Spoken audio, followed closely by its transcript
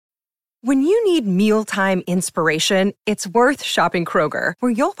When you need mealtime inspiration, it's worth shopping Kroger,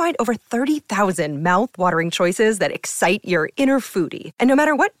 where you'll find over 30,000 mouth-watering choices that excite your inner foodie. And no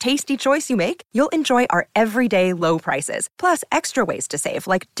matter what tasty choice you make, you'll enjoy our everyday low prices, plus extra ways to save,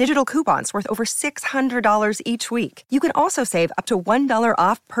 like digital coupons worth over $600 each week. You can also save up to $1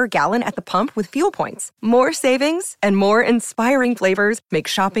 off per gallon at the pump with fuel points. More savings and more inspiring flavors make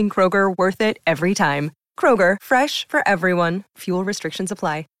shopping Kroger worth it every time. Kroger, fresh for everyone. Fuel restrictions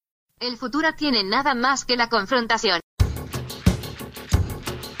apply. El futuro tiene nada más que la confrontación.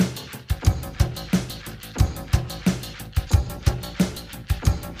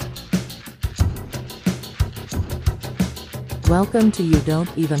 Welcome to You Don't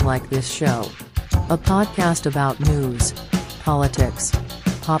Even Like This Show, a podcast about news, politics,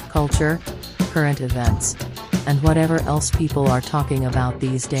 pop culture, current events, and whatever else people are talking about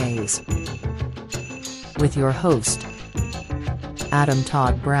these days. With your host, Adam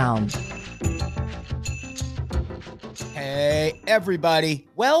Todd Brown. Hey, everybody.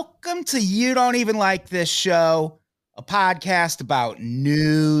 Welcome to You Don't Even Like This Show, a podcast about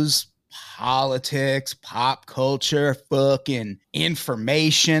news, politics, pop culture, fucking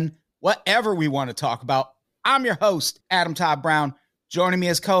information, whatever we want to talk about. I'm your host, Adam Todd Brown. Joining me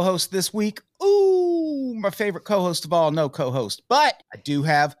as co-host this week, my favorite co-host of all, no co-host, but I do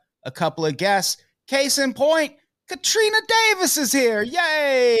have a couple of guests. Case in point, Katrina Davis is here.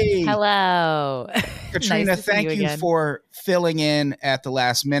 Yay! Hello. Katrina, thank you for filling in at the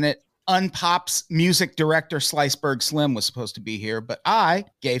last minute. Unpop's music director, Sliceberg Slim, was supposed to be here, but I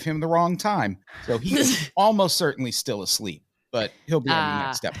gave him the wrong time. So he is almost certainly still asleep, but he'll be on the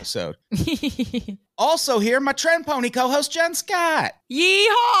next episode. Also here, my trend pony co-host, Jen Scott.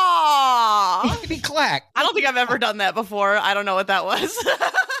 Yeehaw! Clack. I don't think I've ever done that before. I don't know what that was.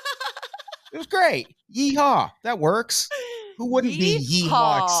 It was great. Yeehaw. That works. Who wouldn't be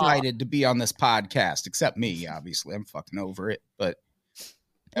yeehaw excited to be on this podcast? Except me, obviously. I'm fucking over it. But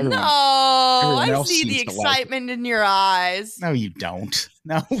everyone I see the excitement in your eyes. No, you don't.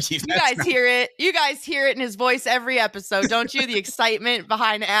 No, you guys hear it. You guys hear it in his voice every episode, don't you? The excitement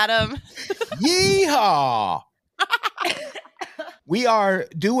behind Adam. Yeehaw. We are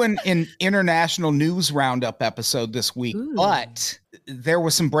doing an international news roundup episode this week, but there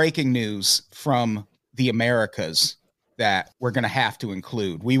was some breaking news from the Americas that we're going to have to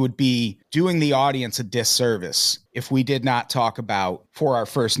include. We would be doing the audience a disservice if we did not talk about, for our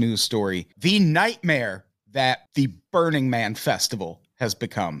first news story, the nightmare that the Burning Man Festival has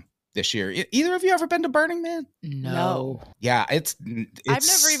become this year. Either of you ever been to Burning Man? No. Yeah, it's I've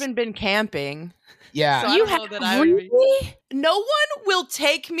never even been camping. Yeah. So you have really? No one will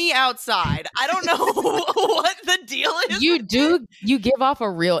take me outside. I don't know what the deal is. You give off a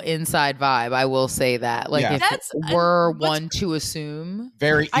real inside vibe, I will say that. Like, if we're one to assume.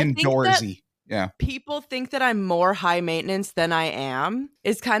 Very indoorsy. Yeah. People think that I'm more high maintenance than I am,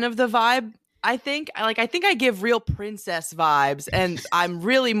 is kind of the vibe. I think I give real princess vibes, and I'm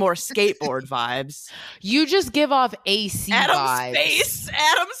really more skateboard vibes. You just give off AC vibes.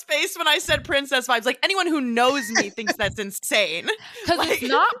 Adam's face when I said princess vibes. Like, anyone who knows me thinks that's insane. Because it's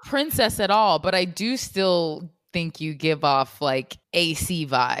not princess at all, but I do still think you give off like AC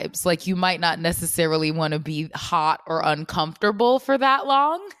vibes. Like, you might not necessarily want to be hot or uncomfortable for that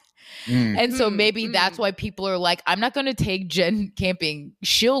long. And so maybe that's why people are like, I'm not going to take Jen camping.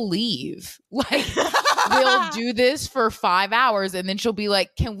 She'll leave. Like, we'll do this for 5 hours. And then she'll be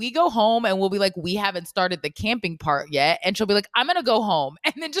like, can we go home? And we'll be like, we haven't started the camping part yet. And she'll be like, I'm going to go home.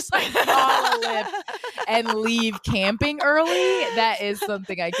 And then just like follow a lip and leave camping early. That is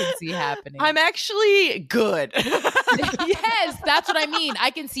something I can see happening. I'm actually good. Yes, that's what I mean.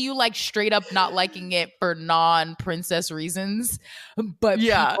 I can see you like straight up not liking it for non-princess reasons. But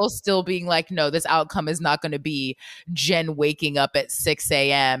people still being like, no, this outcome is not going to be Jen waking up at 6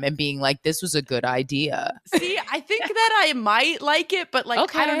 a.m. and being like, this was a good idea. See, I think that I might like it, but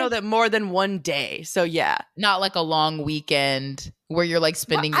like, I don't know that more than one day. So yeah. Not like a long weekend where you're like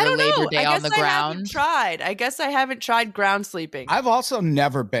spending your Labor Day on the ground. I guess I haven't tried ground sleeping. I've also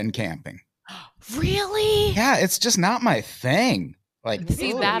never been camping. Really? Yeah, it's just not my thing. Like,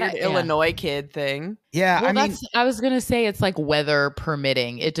 see that Illinois kid thing. Yeah, well, I was gonna say it's like weather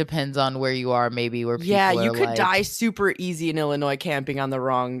permitting. It depends on where you are, maybe where people are. You could die super easy in Illinois camping on the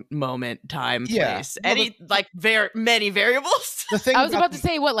wrong moment, time, place. Well, many variables. I was about to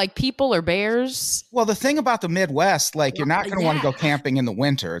say what, like people or bears? Well, the thing about the Midwest, like you're not gonna want to go camping in the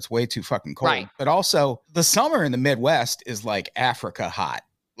winter. It's way too fucking cold. Right. But also the summer in the Midwest is like Africa hot.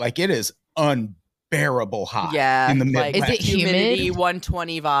 Like it is unbearable hot in the Midwest. Is it humidity,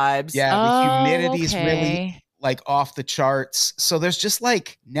 120 vibes? Yeah, the humidity's really like off the charts. So there's just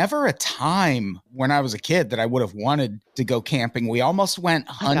like never a time when I was a kid that I would have wanted to go camping. We almost went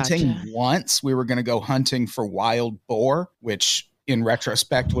hunting once. We were going to go hunting for wild boar, which in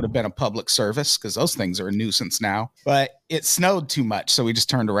retrospect would have been a public service because those things are a nuisance now. But it snowed too much, so we just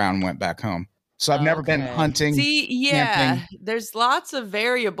turned around and went back home. So I've never been hunting. See, yeah, camping. There's lots of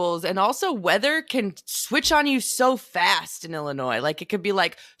variables, and also weather can switch on you so fast in Illinois. Like it could be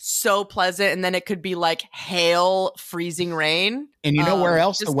like so pleasant, and then it could be like hail, freezing rain. And you know where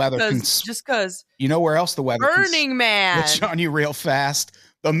else the weather can just because you know where else the weather Burning Man switch on you real fast.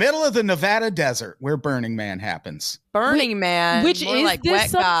 The middle of the Nevada desert, where Burning Man happens. Burning Man, which more is like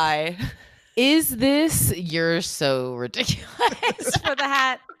wet guy. Is this? You're so ridiculous for the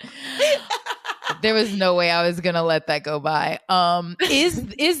hat. There was no way I was gonna let that go by.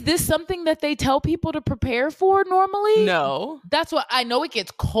 Is this something that they tell people to prepare for normally? No. That's what I know. It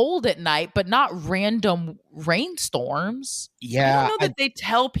gets cold at night, but not random rainstorms. Yeah, I don't know that they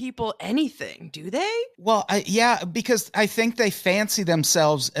tell people anything, do they? Well, yeah, because I think they fancy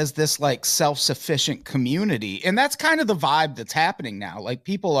themselves as this like self-sufficient community. And that's kind of the vibe that's happening now. Like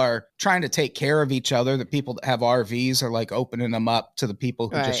people are trying to take care of each other. The people that have RVs are like opening them up to the people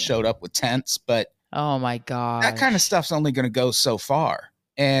who just showed up with tents. But oh my God, that kind of stuff's only going to go so far.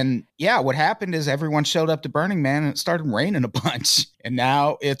 And yeah, what happened is everyone showed up to Burning Man and it started raining a bunch. And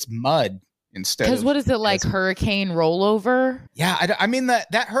now it's mud. Because what is it like, hurricane rollover? Yeah, I mean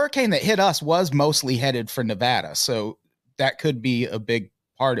that hurricane that hit us was mostly headed for Nevada, so that could be a big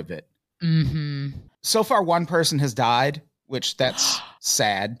part of it. Mm-hmm. So far, one person has died, which that's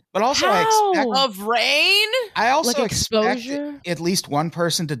sad. But also, How? I expect of rain. I also like exposure? expect at least one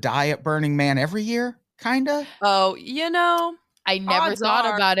person to die at Burning Man every year, kinda. Oh, you know, I never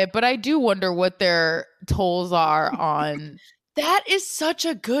thought about it, but I do wonder what their tolls are on. That is such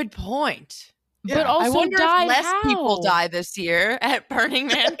a good point. Yeah. But also, I wonder if less people die die this year at Burning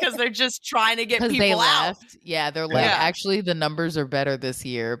Man because they're just trying to get people out. Left. Yeah, they're like, actually, the numbers are better this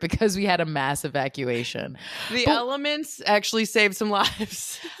year because we had a mass evacuation. The elements actually saved some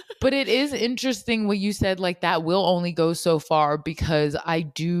lives. But it is interesting what you said, like that will only go so far, because I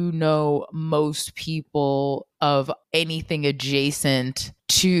do know most people of anything adjacent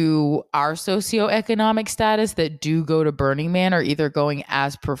to our socioeconomic status that do go to Burning Man are either going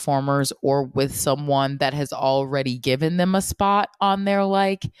as performers or with someone that has already given them a spot on their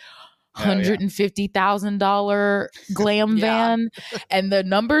like $150,000 glam van. And the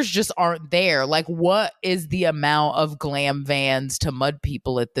numbers just aren't there. Like, what is the amount of glam vans to mud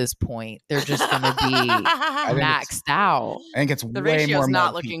people at this point? They're just going to be maxed out. I think it's the way ratio's more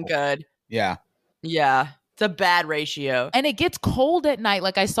not mud looking people. good. Yeah. It's a bad ratio. And it gets cold at night.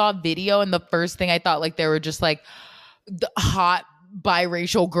 Like I saw a video and the first thing I thought, like they were just like the hot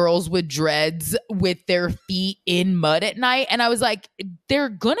biracial girls with dreads with their feet in mud at night. And I was like, they're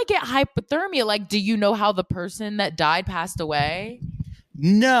going to get hypothermia. Like, do you know how the person that died passed away?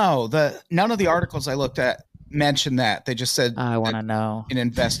 No, none of the articles I looked at mentioned that. They just said I want to know. An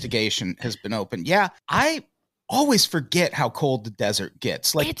investigation has been opened. Yeah, I always forget how cold the desert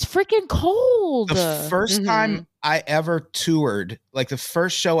gets. Like, it's freaking cold. The first time I ever toured, like the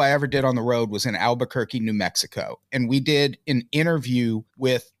first show I ever did on the road was in Albuquerque, New Mexico. And we did an interview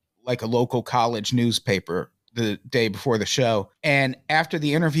with like a local college newspaper the day before the show. And after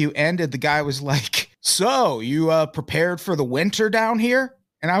the interview ended, the guy was like, so you prepared for the winter down here?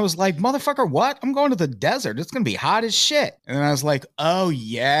 And I was like, motherfucker, what? I'm going to the desert. It's going to be hot as shit. And then I was like, oh,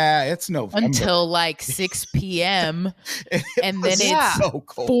 yeah, it's November. Until like 6 p.m. and then it's so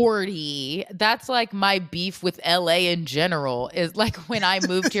 40. That's like my beef with LA in general. Is like when I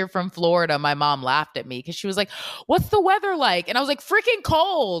moved here from Florida, my mom laughed at me because she was like, what's the weather like? And I was like, freaking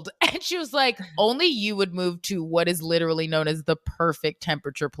cold. And she was like, only you would move to what is literally known as the perfect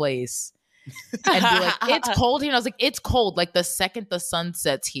temperature place. And be like, it's cold here. And I was like, it's cold. Like the second the sun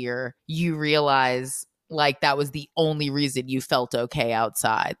sets here, you realize like that was the only reason you felt okay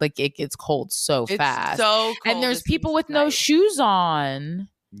outside. Like it gets cold so fast. So cold. And there's people with no shoes on.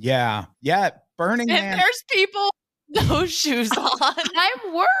 Yeah. Burning Man. And there's people with no shoes on.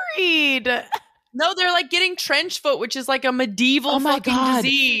 I'm worried. No, they're like getting trench foot, which is like a medieval fucking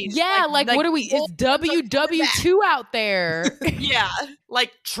disease. Yeah, like what are we? It's WW2 out there. Yeah,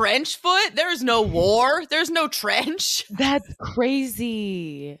 like trench foot. There's no war. There's no trench. That's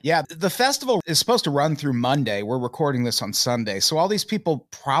crazy. Yeah, the festival is supposed to run through Monday. We're recording this on Sunday. So all these people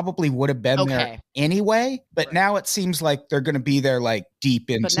probably would have been there anyway. But now it seems like they're going to be there like deep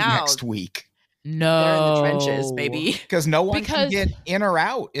into next week. No, they're in the trenches, baby. Because no one can get in or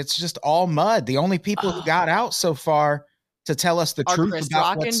out. It's just all mud. The only people who got out so far to tell us the Are truth Chris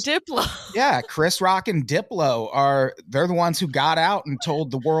about Rock and Diplo. Yeah, Chris Rock and Diplo they're the ones who got out and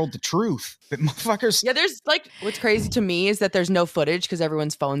told the world the truth. That motherfuckers. Yeah, there's like, what's crazy to me is that there's no footage because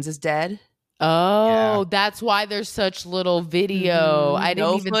everyone's phones is dead. Oh, that's why there's such little video. I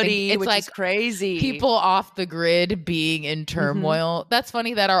didn't even footage, think it's which like is crazy. People off the grid being in turmoil. That's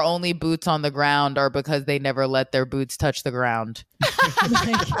funny that our only boots on the ground are because they never let their boots touch the ground.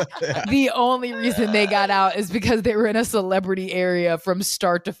 The only reason they got out is because they were in a celebrity area from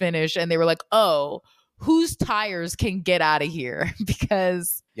start to finish, and they were like, "Oh, whose tires can get out of here?"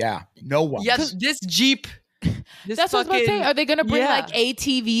 Because no one. Yes, this Jeep. That's what I was about to say. Are they going to bring like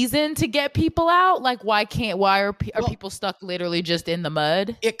ATVs in to get people out? Like, why are people stuck literally just in the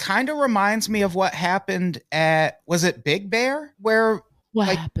mud? It kind of reminds me of what happened was it Big Bear? Where what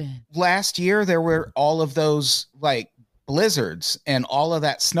happened? Last year, there were all of those like blizzards and all of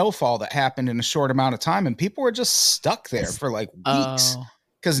that snowfall that happened in a short amount of time. And people were just stuck there for like weeks.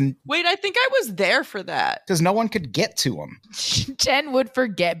 Wait, I think I was there for that. Because no one could get to them. Jen would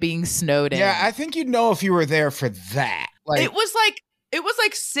forget being snowed in. Yeah, I think you'd know if you were there for that. Like, it was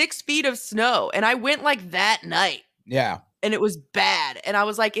like 6 feet of snow, and I went like that night. Yeah. And it was bad. And I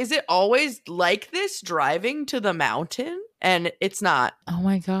was like, is it always like this driving to the mountain? And it's not. Oh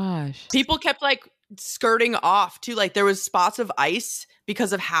my gosh. People kept like skirting off too. Like there was spots of ice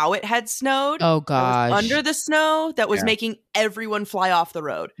because of how it had snowed. Oh gosh. Under the snow that was making everyone fly off the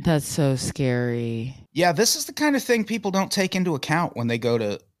road. That's so scary. Yeah, this is the kind of thing people don't take into account when they go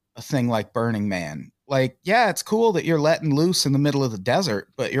to a thing like Burning Man. Like, yeah, it's cool that you're letting loose in the middle of the desert,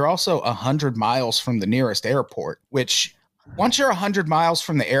 but you're also 100 miles from the nearest airport, which once you're 100 miles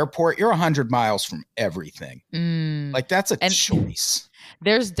from the airport, you're 100 miles from everything. Like, that's a choice.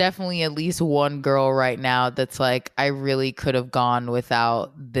 There's definitely at least one girl right now that's like, I really could have gone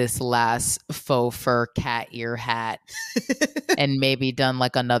without this last faux fur cat ear hat and maybe done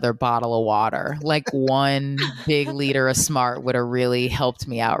like another bottle of water. Like 1 big liter of Smart would have really helped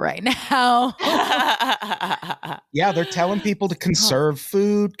me out right now. Yeah, they're telling people to conserve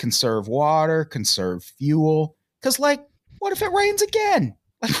food, conserve water, conserve fuel. Because, like, what if it rains again?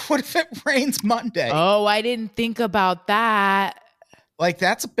 Like, what if it rains Monday? Oh, I didn't think about that. Like,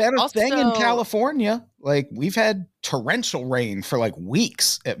 that's a better thing in California. Like, we've had torrential rain for like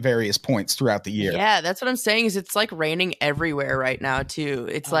weeks at various points throughout the year. Yeah, that's what I'm saying is it's like raining everywhere right now too.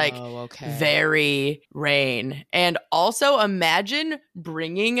 It's like very rain. And also imagine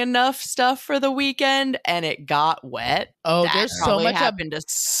bringing enough stuff for the weekend and it got wet. Oh, that there's so much happened to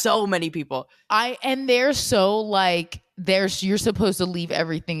so many people. And they're so like you're supposed to leave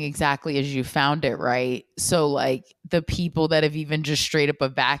everything exactly as you found it, right? So like the people that have even just straight up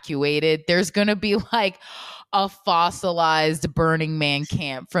evacuated, there's gonna be like a fossilized Burning Man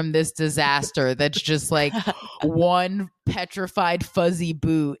camp from this disaster that's just like one petrified fuzzy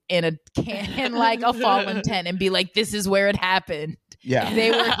boot in like a fallen tent and be like, this is where it happened. Yeah.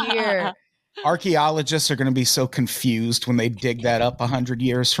 They were here. Archaeologists are going to be so confused when they dig that up 100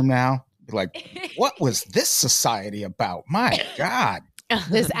 years from now. Be like, what was this society about? My God.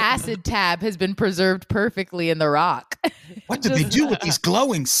 This acid tab has been preserved perfectly in the rock. What did they do with these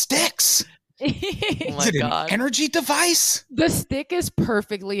glowing sticks? Is it an energy device? The stick is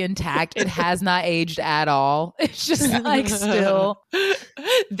perfectly intact. It has not aged at all. It's just like still.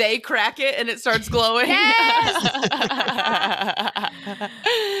 They crack it and it starts glowing. Yes!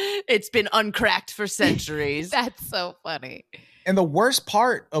 It's been uncracked for centuries. That's so funny. And the worst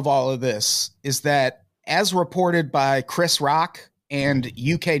part of all of this is that, as reported by Chris Rock and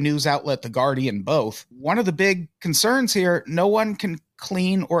UK news outlet The Guardian both, one of the big concerns here, no one can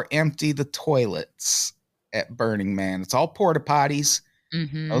clean or empty the toilets at Burning Man. It's all porta potties.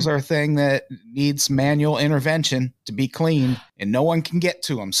 Mm-hmm. Those are a thing that needs manual intervention to be cleaned, and no one can get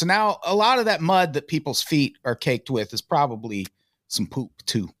to them. So now a lot of that mud that people's feet are caked with is probably some poop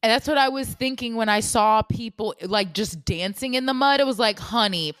too. And that's what I was thinking when I saw people like just dancing in the mud. It was like,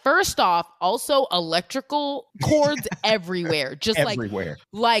 honey, first off, also electrical cords everywhere. Just everywhere.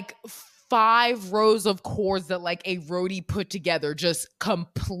 Like 5 rows of cords that like a roadie put together, just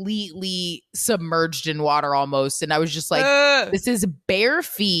completely submerged in water almost. And I was just like, this is bare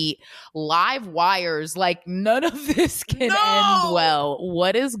feet, live wires. Like none of this can end well.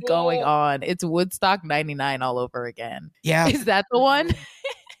 What is going on? It's Woodstock 99 all over again. Yeah. Is that the one?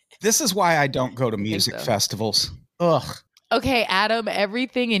 This is why I don't go to music festivals. Ugh. Okay, Adam,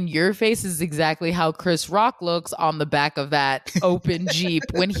 everything in your face is exactly how Chris Rock looks on the back of that open Jeep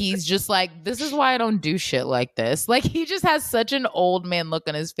when he's just like, this is why I don't do shit like this. Like, he just has such an old man look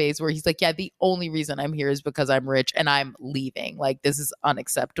on his face where he's like, yeah, the only reason I'm here is because I'm rich and I'm leaving. Like, this is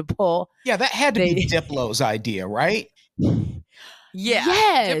unacceptable. Yeah, that had to be Diplo's idea, right? Yeah.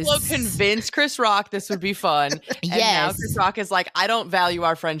 Yes. Diplo convinced Chris Rock this would be fun. And now Chris Rock is like, I don't value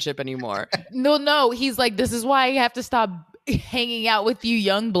our friendship anymore. No. He's like, this is why I have to stop hanging out with you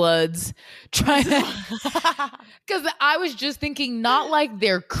young bloods. Trying because I was just thinking, not like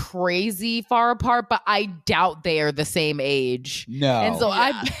they're crazy far apart, but I doubt they are the same age. No. And so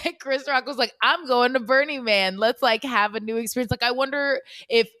I bet Chris Rock was like, I'm going to Burning Man. Let's like have a new experience. Like, I wonder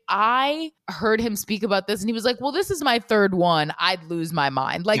if I heard him speak about this and he was like, well, this is my third one, I'd lose my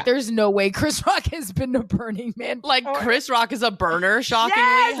mind. Like, there's no way Chris Rock has been to Burning Man before. Like, Chris Rock is a burner,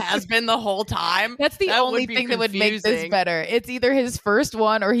 shockingly, has been the whole time. That's the only thing that would make this better. It's either his first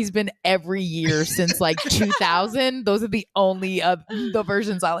one or he's been every year since like 2000. Those are the only the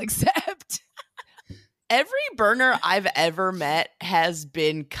versions I'll accept. Every burner I've ever met has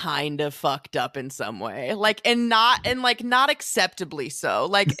been kind of fucked up in some way. Like, and not acceptably so.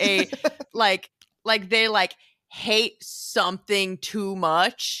 Like like they like hate something too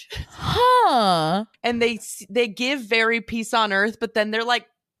much. Huh. And they give very peace on earth, but then they're like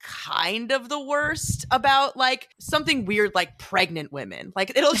kind of the worst about like something weird like pregnant women.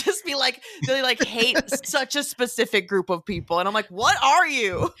 Like, it'll just be like they like hate such a specific group of people, and I'm like, what are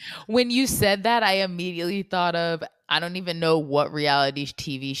you? When you said that, I immediately thought of, I don't even know what reality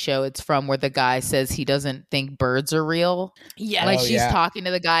TV show it's from, where the guy says he doesn't think birds are real. Yeah. Like, she's talking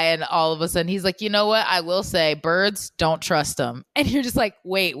to the guy and all of a sudden he's like, you know what? I will say, birds, don't trust them. And you're just like,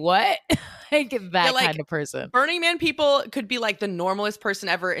 wait, what? Like, that like, kind of person. Burning Man people could be like the normalest person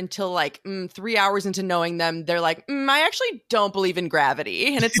ever until like 3 hours into knowing them, they're like, I actually don't believe in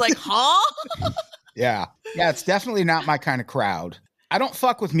gravity. And it's like, huh? Yeah, it's definitely not my kind of crowd. I don't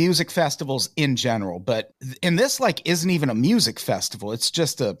fuck with music festivals in general, but in this, like, isn't even a music festival. It's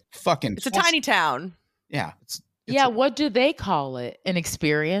just a fucking... It's a tiny town. Yeah. What do they call it? An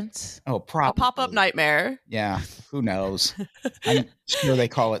experience? Oh, probably. A pop-up nightmare. Yeah, who knows? I'm sure they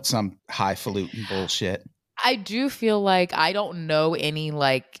call it some highfalutin bullshit. I do feel like I don't know any,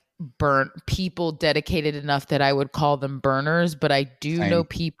 like, burnt people dedicated enough that I would call them burners, but I do know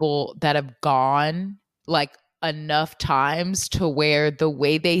people that have gone, like, enough times to where the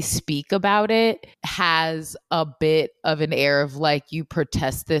way they speak about it has a bit of an air of like, you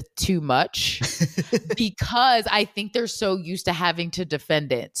protested too much, because I think they're so used to having to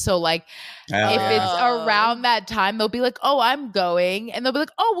defend it. So like, if it's around that time, they'll be like, oh, I'm going. And they'll be like,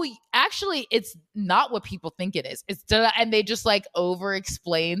 oh, well, actually, it's not what people think it is. And they just like over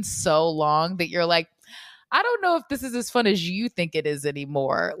explain so long that you're like, I don't know if this is as fun as you think it is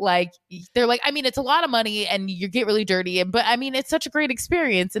anymore. Like, they're like, I mean, it's a lot of money and you get really dirty, but I mean, it's such a great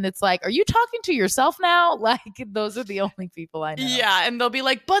experience. And it's like, are you talking to yourself now? Like, those are the only people I know. Yeah. And they'll be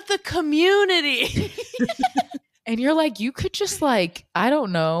like, but the community. And you're like, you could just like, I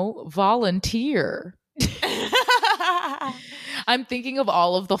don't know, volunteer. I'm thinking of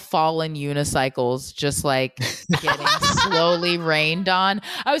all of the fallen unicycles just like getting slowly rained on.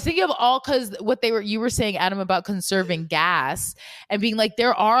 I was thinking of all, because you were saying, Adam, about conserving gas and being like,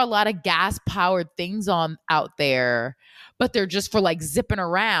 there are a lot of gas powered things out there, but they're just for like zipping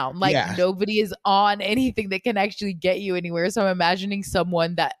around. Like, nobody is on anything that can actually get you anywhere. So I'm imagining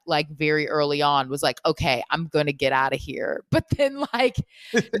someone that like very early on was like, okay, I'm going to get out of here. But then like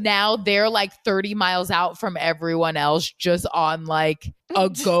now they're like 30 miles out from everyone else, just on like a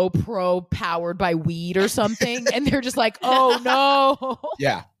GoPro powered by weed or something. And they're just like, oh no.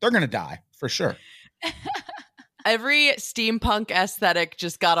 Yeah, they're going to die for sure. Every steampunk aesthetic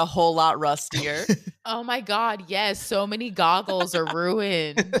just got a whole lot rustier. Oh my God, yes. So many goggles are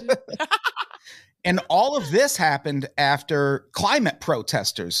ruined. And all of this happened after climate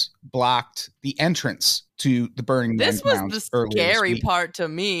protesters blocked the entrance to the Burning Man This was grounds the scary part to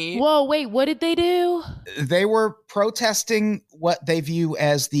me. Whoa, wait, what did they do? They were protesting what they view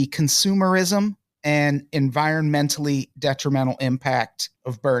as the consumerism and environmentally detrimental impact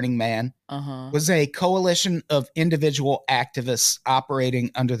of Burning Man. Was a coalition of individual activists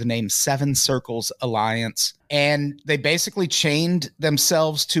operating under the name Seven Circles Alliance. And they basically chained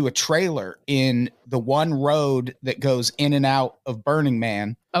themselves to a trailer in the one road that goes in and out of Burning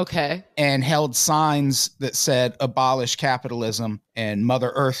Man. Okay. And held signs that said, abolish capitalism and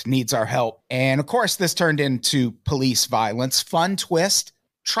Mother Earth needs our help. And of course, this turned into police violence. Fun twist,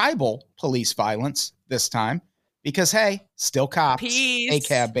 tribal police violence this time. Because, hey, still cops. Peace.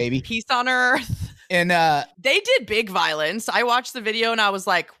 ACAB, baby. Peace on Earth. And they did big violence. I watched the video and I was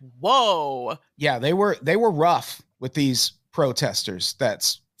like, whoa. Yeah, they were rough with these protesters.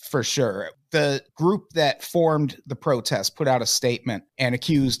 That's for sure. The group that formed the protest put out a statement and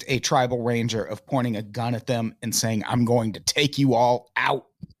accused a tribal ranger of pointing a gun at them and saying, I'm going to take you all out.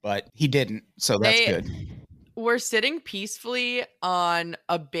 But he didn't. So that's good. were sitting peacefully on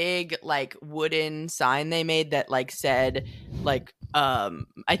a big like wooden sign they made that like said like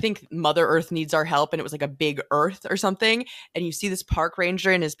I think Mother Earth needs our help, and it was like a big earth or something, and you see this park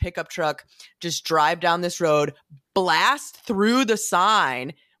ranger in his pickup truck just drive down this road, blast through the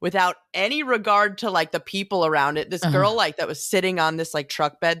sign without any regard to like the people around it. This girl like that was sitting on this like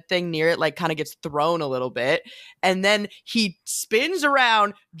truck bed thing near it like kind of gets thrown a little bit, and then he spins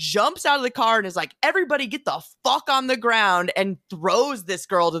around, jumps out of the car, and is like, everybody get the fuck on the ground, and throws this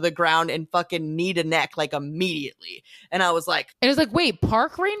girl to the ground and fucking knee to neck like immediately. And I was like, and it was like, wait,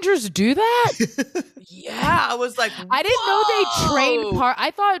 park rangers do that? yeah, I was like, I didn't know they trained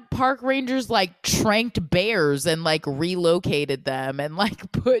I thought park rangers like tranked bears and like relocated them and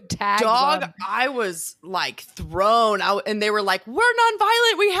like put tags on. I was like thrown out, and they were like, we're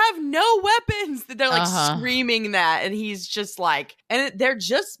nonviolent, we have no weapons. They're like screaming that, and he's just like, and they're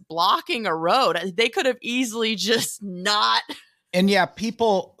just blocking a road. They could have easily just not. And yeah,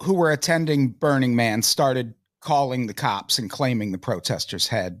 people who were attending Burning Man started calling the cops and claiming the protesters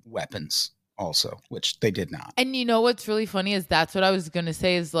had weapons also, which they did not. And you know what's really funny is that's what I was going to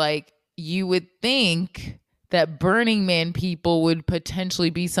say is like, you would think that Burning Man people would potentially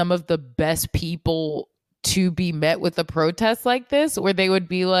be some of the best people to be met with a protest like this, where they would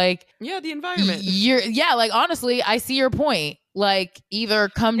be like, yeah, the environment. Like, honestly, I see your point. Like, either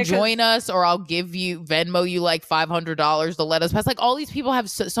come join us or I'll Venmo you like $500 to let us pass. Like, all these people have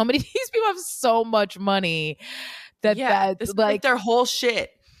so many, these people have so much money that's like their whole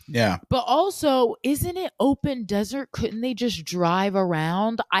shit. Yeah. But also, isn't it open desert? Couldn't they just drive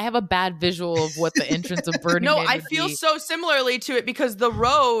around? I have a bad visual of what the entrance of Burning Man I feel so similarly to it, because the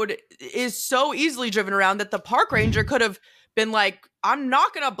road is so easily driven around that the park ranger could have been like, I'm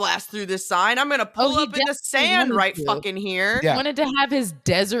not going to blast through this sign. I'm going to pull up in the sand right fucking here. Yeah. He wanted to have his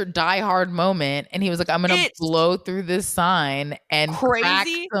desert diehard moment, and he was like, I'm going to blow through this sign and crack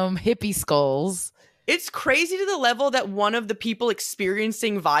some hippie skulls. It's crazy to the level that one of the people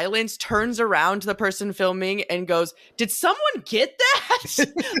experiencing violence turns around to the person filming and goes, did someone get that?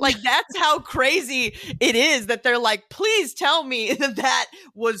 Like, that's how crazy it is that they're like, please tell me that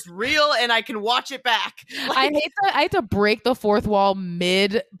was real and I can watch it back. Like, I hate to break the fourth wall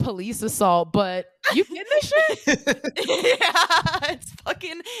mid police assault, but you get this shit? Yeah, it's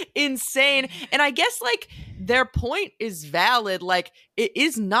fucking insane. And I guess like their point is valid. Like, it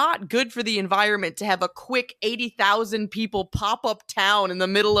is not good for the environment to have a quick 80,000 people pop up town in the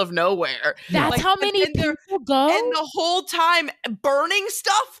middle of nowhere. That's like, how many people go? And the whole time burning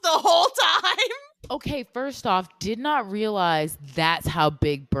stuff the whole time. Okay, first off, did not realize that's how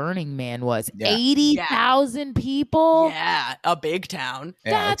big Burning Man was. Yeah. 80,000 people? Yeah, a big town.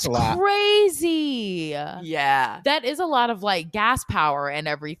 Yeah, that's crazy. Yeah. That is a lot of like gas power and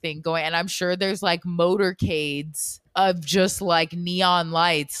everything going. And I'm sure there's like motorcades of just like neon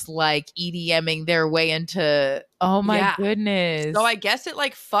lights like EDMing their way into, oh my goodness. So I guess it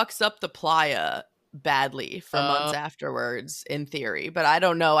like fucks up the playa badly for months afterwards, in theory, but I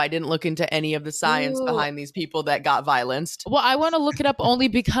don't know. I didn't look into any of the science behind these people that got violenced. Well, I want to look it up only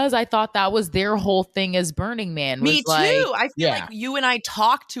because I thought that was their whole thing as Burning Man. Me too. I feel like you and I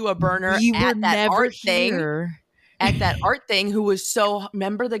talked to a burner at that art thing. At that art thing, who was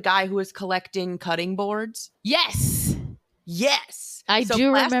remember the guy who was collecting cutting boards? Yes. I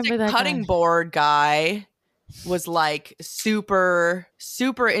do remember that cutting board guy was like super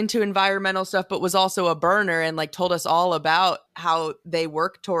into environmental stuff, but was also a burner, and like told us all about how they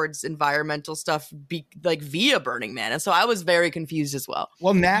work towards environmental stuff like via Burning Man. And so I was very confused as well.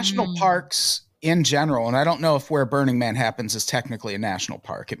 Well, national parks in general, and I don't know if where Burning Man happens is technically a national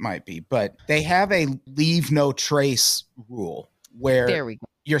park, it might be, but they have a leave no trace rule where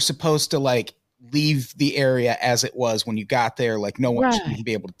you're supposed to like leave the area as it was when you got there. Like, no one should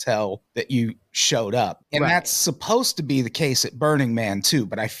be able to tell that you showed up. And that's supposed to be the case at Burning Man too,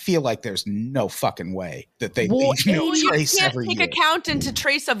 but I feel like there's no fucking way that they leave no trace every year. You can't take account into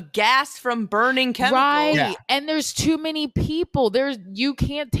trace of gas from burning chemicals. Right. Yeah. And there's too many people. You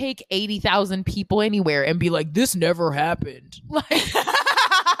can't take 80,000 people anywhere and be like, this never happened. Like,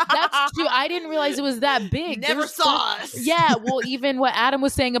 that's true. I didn't realize it was that big. Never saw us. Yeah. Well, even what Adam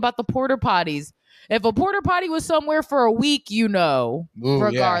was saying about the porta potties. If a porta potty was somewhere for a week,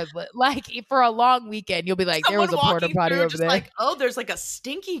 regardless, like for a long weekend, you'll be like, there was a porta potty over there. Like, oh, there's like a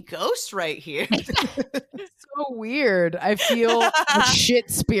stinky ghost right here. It's so weird. I feel the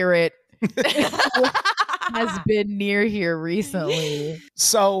shit spirit has been near here recently.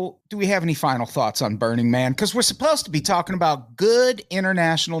 So, do we have any final thoughts on Burning Man? Because we're supposed to be talking about good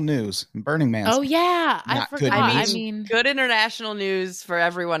international news. Burning Man. Oh yeah, I forgot. I mean, good international news for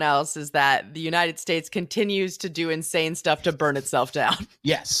everyone else is that the United States continues to do insane stuff to burn itself down.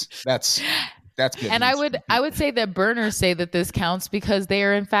 Yes, that's good. And I would say that burners say that this counts because they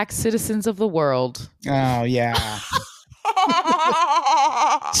are in fact citizens of the world. Oh yeah.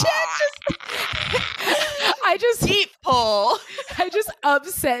 I just deep pull. I just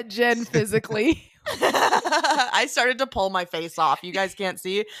upset Jen physically. I started to pull my face off. You guys can't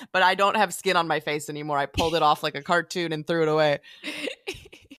see, but I don't have skin on my face anymore. I pulled it off like a cartoon and threw it away.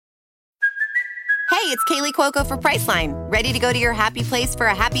 Hey, it's Kaylee Cuoco for Priceline. Ready to go to your happy place for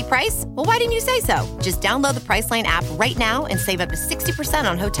a happy price? Well, why didn't you say so? Just download the Priceline app right now and save up to 60%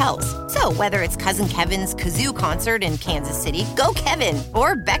 on hotels. So whether it's Cousin Kevin's Kazoo Concert in Kansas City, go Kevin,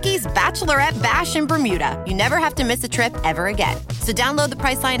 or Becky's Bachelorette Bash in Bermuda, you never have to miss a trip ever again. So download the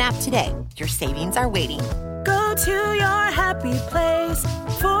Priceline app today. Your savings are waiting. Go to your happy place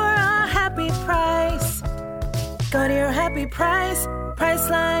for a happy price. Go to your happy price,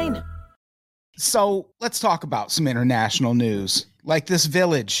 Priceline. So let's talk about some international news, like this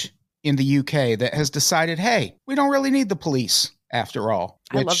village in the UK that has decided, hey, we don't really need the police after all.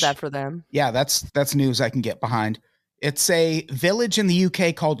 I love that for them. Yeah, that's news I can get behind. It's a village in the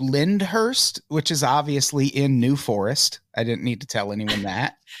UK called Lyndhurst, which is obviously in New Forest. I didn't need to tell anyone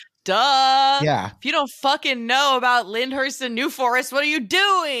that. Duh. Yeah. If you don't fucking know about Lyndhurst and New Forest, what are you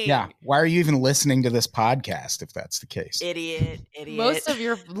doing? Yeah. Why are you even listening to this podcast if that's the case? Idiot. Most of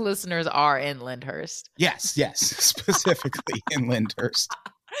your listeners are in Lyndhurst. Yes. Specifically in Lyndhurst.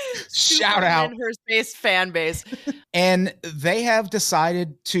 Shout out. Lyndhurst-based fan base. And they have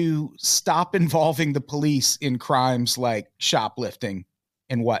decided to stop involving the police in crimes like shoplifting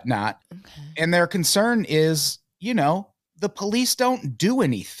and whatnot. Okay. And their concern is, the police don't do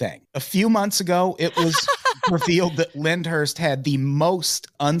anything. A few months ago, it was revealed that Lyndhurst had the most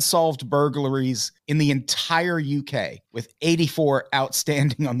unsolved burglaries in the entire UK, with 84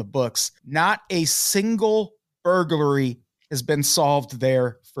 outstanding on the books. Not a single burglary has been solved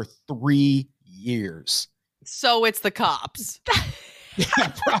there for 3 years. So it's the cops.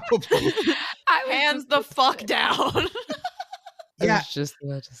 Yeah, probably. Hands the fuck down. Yeah. I was just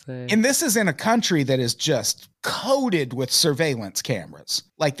about to say. And this is in a country that is just coated with surveillance cameras.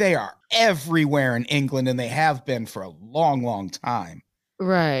 Like, they are everywhere in England, and they have been for a long, long time.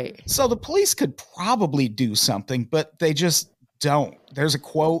 Right. So the police could probably do something, but they just don't. There's a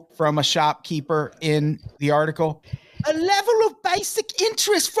quote from a shopkeeper in the article. A level of basic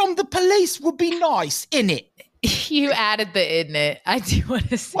interest from the police would be nice, innit? You added the "in it." I do want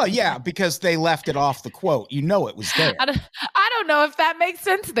to say. Well, yeah, because they left it off the quote. It was there. I don't know if that makes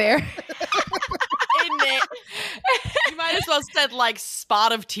sense there. Isn't it? You might as well said like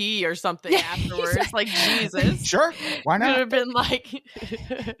spot of tea or something afterwards. Exactly. Like, Jesus. Sure. Why not? Could have been like.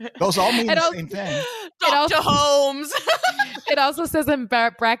 Those all mean the same thing. Dr. Holmes. It also says in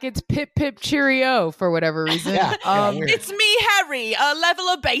brackets, pip, pip, cheerio, for whatever reason. Yeah, it's me, Harry. A level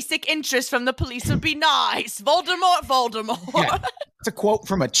of basic interest from the police would be nice. Voldemort. Yeah. It's a quote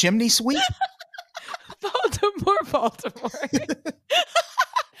from a chimney sweep. Voldemort.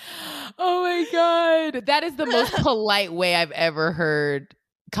 Oh my God. That is the most polite way I've ever heard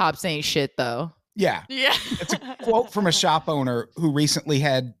cops ain't shit, though. Yeah. It's a quote from a shop owner who recently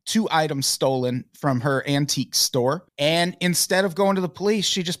had 2 items stolen from her antique store. And instead of going to the police,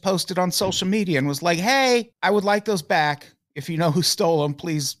 she just posted on social media and was like, hey, I would like those back. If you know who stole them,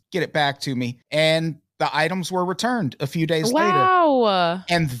 please get it back to me. And the items were returned a few days later. Wow.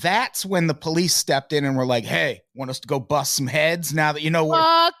 And that's when the police stepped in and were like, hey, want us to go bust some heads now that you know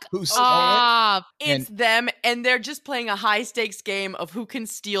who stole it? It's them, and they're just playing a high-stakes game of who can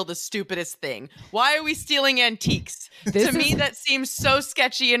steal the stupidest thing. Why are we stealing antiques? To me, that seems so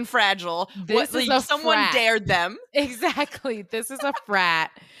sketchy and fragile. Someone frat. dared them. Exactly. This is a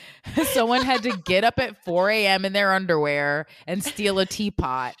frat. Someone had to get up at 4 a.m. in their underwear and steal a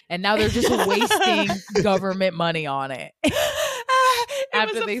teapot. And now they're just wasting government money on it.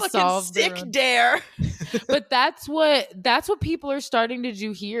 After they solved sick dare. But that's what people are starting to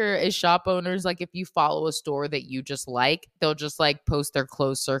do here is shop owners. Like, if you follow a store that you just like, they'll just like post their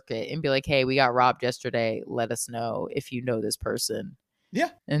closed circuit and be like, hey, we got robbed yesterday. Let us know if you know this person. Yeah.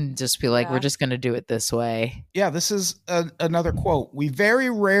 And just be like, we're just going to do it this way. Yeah, this is another quote. We very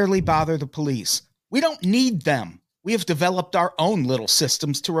rarely bother the police. We don't need them. We have developed our own little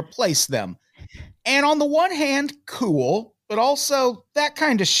systems to replace them. And on the one hand, cool, but also that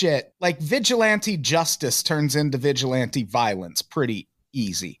kind of shit, like vigilante justice turns into vigilante violence pretty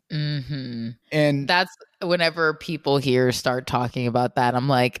easy. Mm-hmm. And that's whenever people here start talking about that, I'm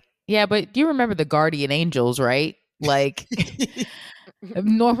like, yeah, but you remember the guardian angels, right? Like,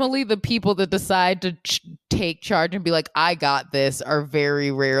 normally the people that decide to take charge and be like, I got this, are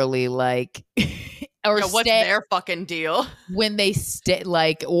very rarely like, or what's their fucking deal? When they stay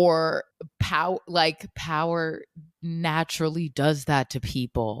like, or power naturally does that to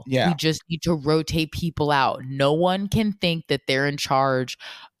people. Yeah. We just need to rotate people out. No one can think that they're in charge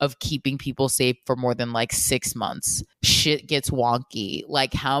of keeping people safe for more than like 6 months. Shit gets wonky.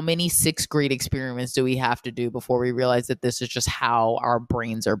 Like, how many 6th grade experiments do we have to do before we realize that this is just how our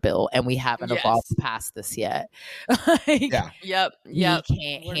brains are built and we haven't evolved past this yet? Like, Yep. You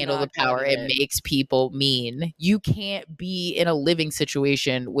can't handle the power. It makes people mean. You can't be in a living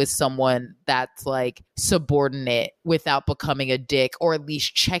situation with someone that's like subordinate without becoming a dick, or at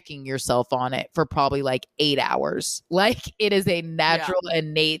least checking yourself on it for probably like 8 hours. Like, it is a natural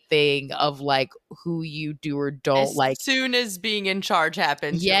innate thing of like who you do or don't like. As soon as being in charge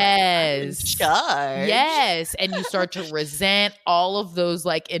happens, yes, you're like, I'm in charge. Yes, and you start to resent all of those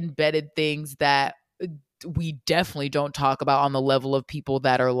like embedded things that we definitely don't talk about on the level of people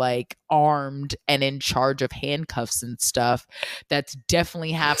that are like armed and in charge of handcuffs and stuff. That's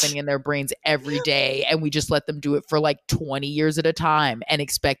definitely happening in their brains every day. And we just let them do it for like 20 years at a time and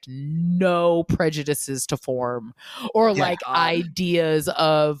expect no prejudices to form, or like ideas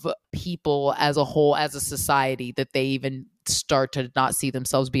of people as a whole, as a society, that they even start to not see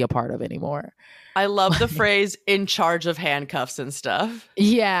themselves be a part of anymore. I love the phrase "in charge of handcuffs and stuff."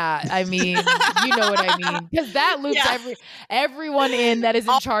 Yeah, I mean, you know what I mean, because that loops everyone in that is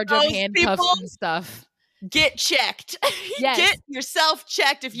in charge of handcuffs and stuff. Get checked. Yes. Get yourself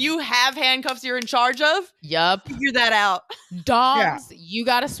checked. If you have handcuffs you're in charge of, figure that out. Doms, you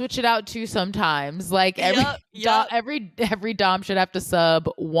got to switch it out too sometimes. Like every dom should have to sub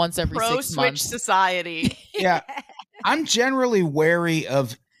once every 6 months. Pro-switch society. Yeah. I'm generally wary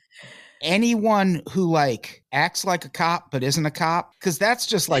of anyone who like acts like a cop but isn't a cop, because that's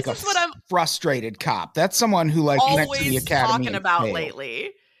just like frustrated cop. That's someone who like went to the academy talking about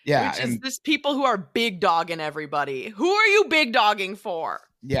lately. Yeah, which is this people who are big dogging everybody. Who are you big dogging for?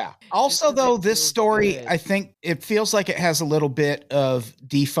 Yeah. Also, though, this story, I think it feels like it has a little bit of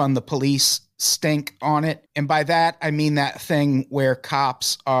defund the police stink on it. And by that, I mean that thing where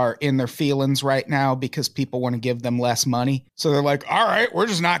cops are in their feelings right now because people want to give them less money. So they're like, all right, we're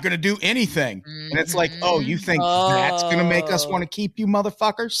just not going to do anything. And it's like, oh, you think that's going to make us want to keep you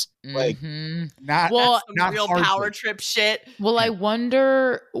motherfuckers? Like, not real power trip shit. Well, I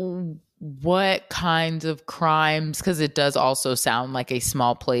wonder what kinds of crimes, because it does also sound like a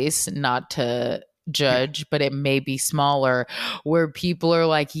small place, not to judge, but it may be smaller, where people are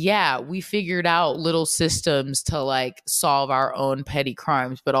like, yeah, we figured out little systems to like solve our own petty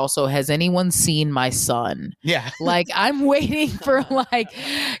crimes, but also, has anyone seen my son? Yeah. Like, I'm waiting for like,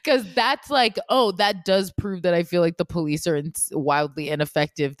 because that's like, oh, that does prove that I feel like the police are wildly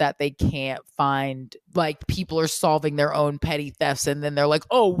ineffective, that they can't find, like, people are solving their own petty thefts and then they're like,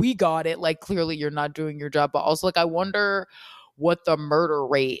 oh, we got it. Like, clearly you're not doing your job. But also, like, I wonder what the murder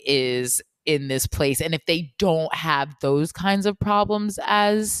rate is in this place, and if they don't have those kinds of problems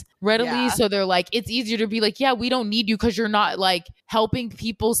as readily. So they're like, it's easier to be like, yeah, we don't need you because you're not like helping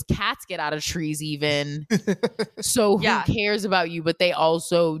people's cats get out of trees even. So who cares about you? But they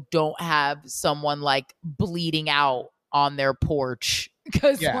also don't have someone like bleeding out on their porch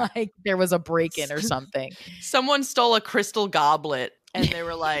because like there was a break-in or something. Someone stole a crystal goblet and they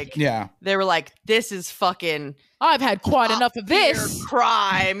were like, this is fucking, I've had quite enough of this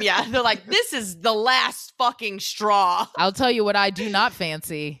crime. Yeah. They're like, this is the last fucking straw. I'll tell you what I do not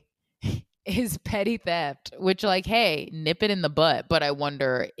fancy is petty theft, which, like, hey, nip it in the butt. But I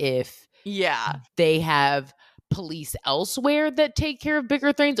wonder if they have police elsewhere that take care of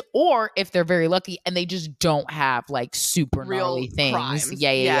bigger things, or if they're very lucky and they just don't have like super gnarly things. Crimes.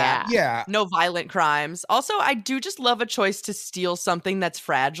 Yeah. No violent crimes. Also, I do just love a choice to steal something that's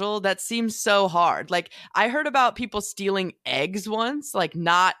fragile. That seems so hard. Like, I heard about people stealing eggs once, like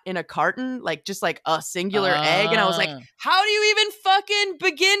not in a carton, like just like a singular egg. And I was like, how do you even fucking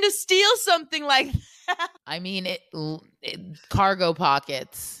begin to steal something like that? I mean, it cargo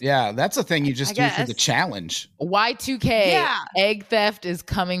pockets. Yeah, that's a thing you just do for the challenge. Y2K, egg theft is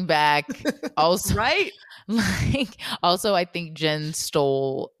coming back. Also, right? Like, also, I think Jen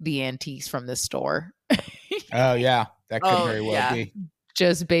stole the antiques from this store. Oh yeah, that could very well be.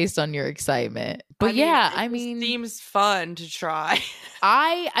 just based on your excitement. But I mean, seems fun to try.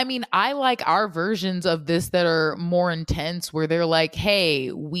 I mean, I like our versions of this that are more intense, where they're like,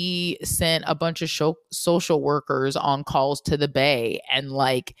 hey, we sent a bunch of social workers on calls to the Bay, and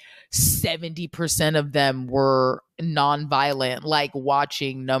like 70% of them were nonviolent, like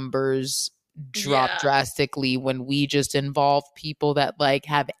watching numbers drop drastically when we just involve people that like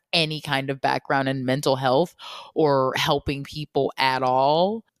have any kind of background in mental health or helping people at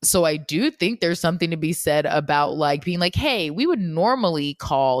all. So I do think there's something to be said about like being like, hey, we would normally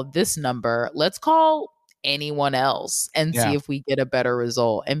call this number, let's call anyone else and see if we get a better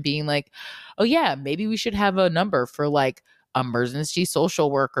result. And being like, oh yeah, maybe we should have a number for like emergency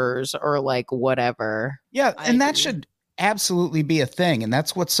social workers or like whatever. Yeah, and that should absolutely be a thing. And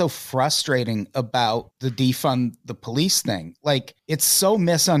that's what's so frustrating about the defund the police thing. Like, it's so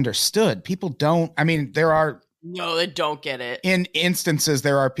misunderstood. People don't, I mean, no, they don't get it. In instances,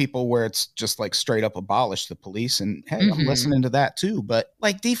 there are people where it's just like straight up abolish the police. And hey, I'm listening to that too. But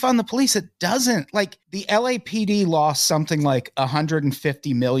like defund the police, it doesn't. Like the LAPD lost something like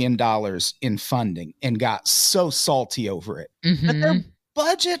 $150 million in funding and got so salty over it. But their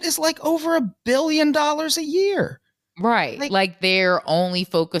budget is like over $1 billion a year. Right. Like they're only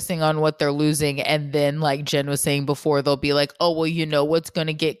focusing on what they're losing. And then like Jen was saying before, they'll be like, oh, well, you know what's going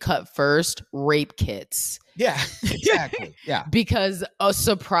to get cut first? Rape kits. Yeah, exactly. Yeah. Because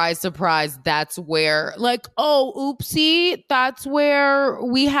surprise, that's where like, oh, oopsie, that's where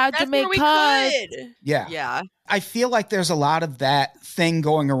we had to make cuts. Yeah. Yeah. I feel like there's a lot of that thing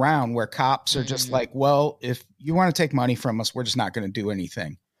going around where cops are just like, well, if you want to take money from us, we're just not going to do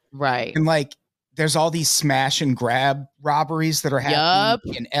anything. Right. And like, there's all these smash and grab robberies that are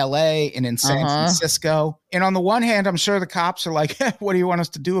happening in LA and in San Francisco. And on the one hand, I'm sure the cops are like, what do you want us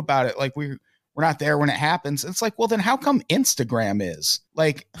to do about it? Like we're not there when it happens. It's like, well, then how come Instagram is?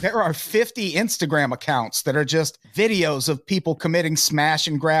 Like there are 50 Instagram accounts that are just videos of people committing smash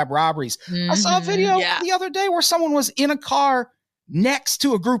and grab robberies. I saw a video the other day where someone was in a car next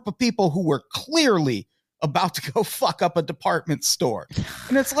to a group of people who were clearly about to go fuck up a department store.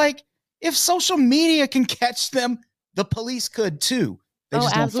 And it's like, if social media can catch them, the police could too.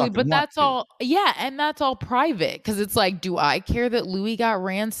 Absolutely. But that's all. Yeah. And that's all private. Because it's like, do I care that Louis got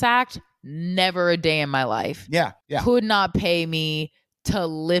ransacked? Never a day in my life. Yeah. Yeah. Could not pay me to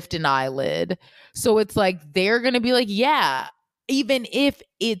lift an eyelid. So it's like, they're going to be like, yeah, even if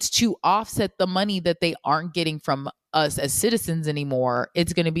it's to offset the money that they aren't getting from us as citizens anymore,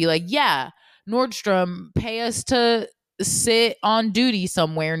 it's going to be like, yeah, Nordstrom, pay us to sit on duty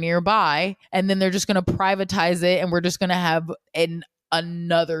somewhere nearby, and then they're just going to privatize it, and we're just going to have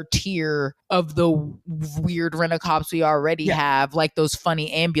another tier of the weird rent-a-cops we already have, like those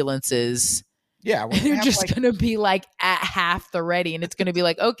funny ambulances. Yeah, they're just going to be like at half the ready, and it's going to be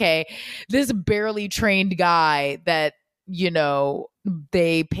like, okay, this barely trained guy that, you know,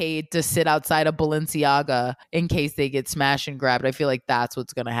 they paid to sit outside of Balenciaga in case they get smashed and grabbed. I feel like that's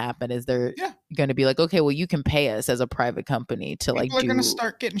what's going to happen. Is they're going to be like, okay, well, you can pay us as a private company to like do going to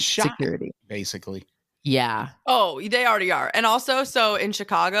start getting shot, security, basically. Yeah. Oh, they already are. And also, so in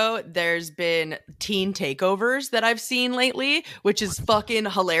Chicago, there's been teen takeovers that I've seen lately, which is fucking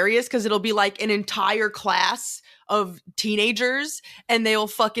hilarious because it'll be like an entire class of teenagers and they'll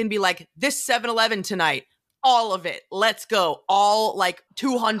fucking be like, this 7-Eleven tonight. All of it. Let's go. All like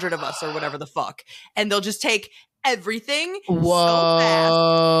 200 of us or whatever the fuck. And they'll just take everything so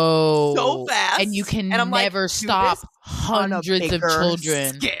fast. And you can never stop hundreds of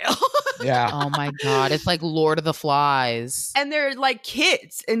children. Scale. Yeah. Oh my God. It's like Lord of the Flies. And they're like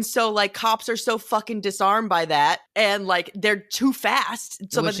kids. And so like cops are so fucking disarmed by that. And like they're too fast.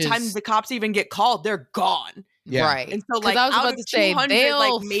 So by the time the cops even get called, they're gone. Yeah. Right. And so like I was about to say they'll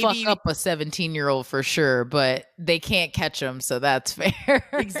like, maybe fuck up a 17-year-old for sure, but they can't catch them, so that's fair.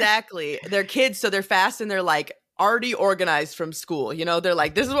 Exactly. They're kids, so they're fast and they're like already organized from school. You know, they're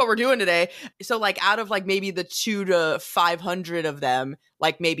like, this is what we're doing today. So like out of like maybe the 200 to 500 of them,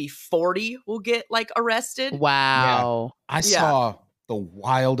 like maybe 40 will get like arrested. Wow. Yeah. I saw the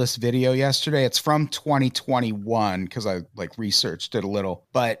wildest video yesterday. It's from 2021 because I like researched it a little,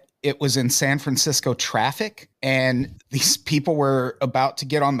 but it was in San Francisco traffic, and these people were about to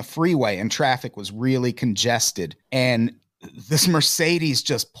get on the freeway and traffic was really congested. And this Mercedes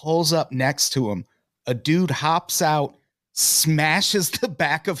just pulls up next to him. A dude hops out, smashes the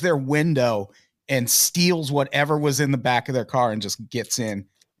back of their window, and steals whatever was in the back of their car and just gets in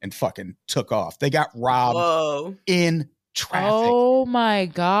and fucking took off. They got robbed in traffic. Oh my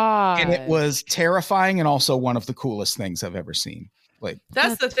God. And it was terrifying and also one of the coolest things I've ever seen. Like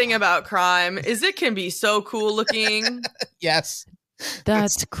that's the thing about crime is it can be so cool looking. Yes.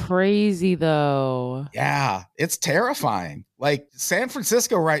 That's crazy, though. Yeah, it's terrifying. Like San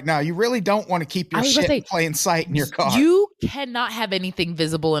Francisco right now, you really don't want to keep your shit in plain sight in your car. You cannot have anything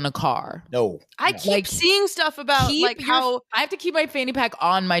visible in a car. No. I keep seeing stuff about how I have to keep my fanny pack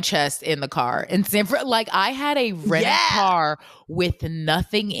on my chest in the car. In San Fran, like I had a rented car with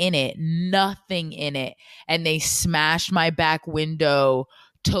nothing in it, and they smashed my back window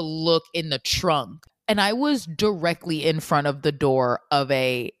to look in the trunk. And I was directly in front of the door of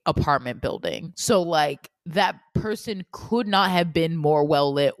a apartment building. So like that person could not have been more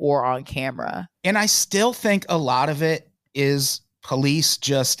well lit or on camera. And I still think a lot of it is police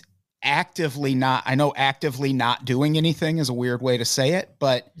just actively not doing anything is a weird way to say it,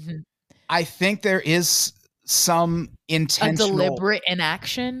 but I think there is some intentional, a deliberate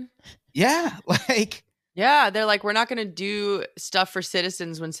inaction. Yeah, like yeah, they're like, we're not going to do stuff for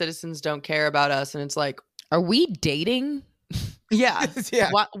citizens when citizens don't care about us. And it's like, are we dating? Yeah.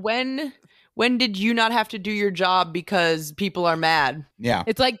 Yeah. When did you not have to do your job because people are mad? Yeah.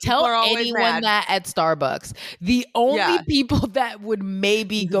 It's like, tell anyone that at Starbucks. The only people that would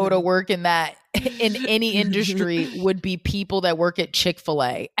maybe go to work in any industry would be people that work at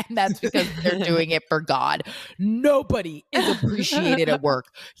Chick-fil-A. And that's because they're doing it for God. Nobody is appreciated at work.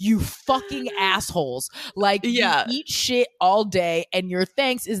 You fucking assholes. Like, you eat shit all day and your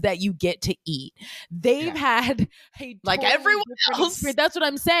thanks is that you get to eat. They've had like everyone else. That's what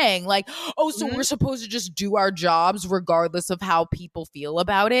I'm saying. Like, so we're supposed to just do our jobs regardless of how people feel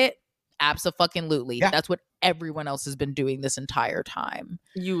about it? Abso-fucking-lutely. Yeah. That's what everyone else has been doing this entire time.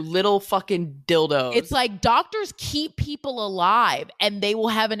 You little fucking dildos. It's like doctors keep people alive and they will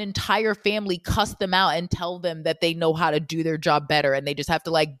have an entire family cuss them out and tell them that they know how to do their job better and they just have to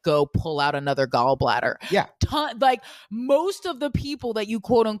like go pull out another gallbladder. Yeah. Like most of the people that you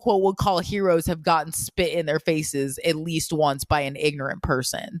quote unquote would call heroes have gotten spit in their faces at least once by an ignorant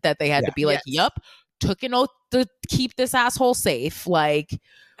person that they had to be like, yup, took an oath to keep this asshole safe. Like,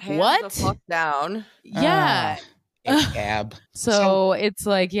 hands what? The fuck down. Yeah. Cab. So it's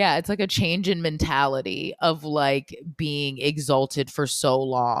like, it's like a change in mentality of like being exalted for so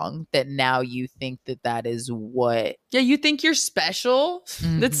long that now you think that is what. Yeah, you think you're special.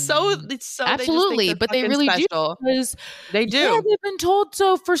 Mm-hmm. It's so absolutely, but they really special. Do because they do. Yeah, they've been told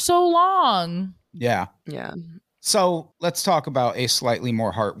so for so long. Yeah. Yeah. So let's talk about a slightly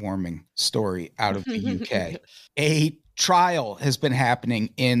more heartwarming story out of the UK. A trial has been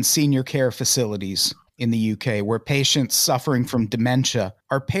happening in senior care facilities in the UK where patients suffering from dementia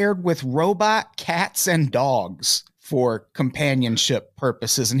are paired with robot cats and dogs for companionship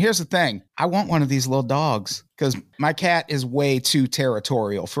purposes. And here's the thing. I want one of these little dogs because my cat is way too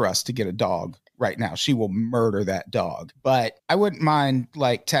territorial for us to get a dog right now. She will murder that dog. But I wouldn't mind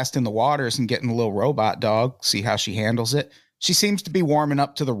like testing the waters and getting a little robot dog, see how she handles it. She seems to be warming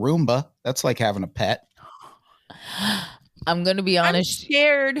up to the Roomba. That's like having a pet. I'm going to be honest. I'm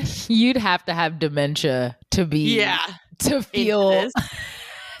scared. You'd have to have dementia to feel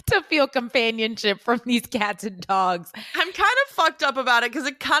companionship from these cats and dogs. I'm kind of fucked up about it because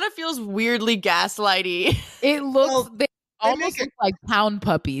it kind of feels weirdly gaslighty. It looks they almost look like pound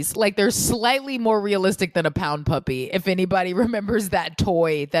puppies. Like they're slightly more realistic than a pound puppy. If anybody remembers that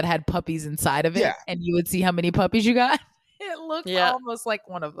toy that had puppies inside of it, and you would see how many puppies you got. It looks almost like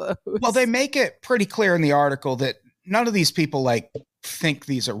one of those. Well, they make it pretty clear in the article that none of these people like think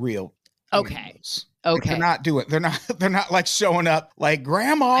these are real. Animals. Okay. Like, they're not like showing up like,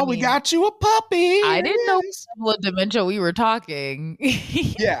 Grandma, we got you a puppy. I didn't know what level of dementia we were talking.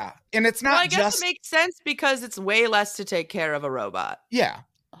 Yeah. And it's not I guess it makes sense because it's way less to take care of a robot. Yeah.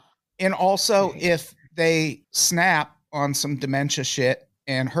 And also if they snap on some dementia shit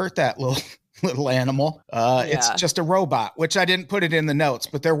and hurt that little animal, it's just a robot, which I didn't put it in the notes,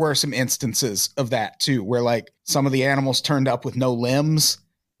 but there were some instances of that too, where like some of the animals turned up with no limbs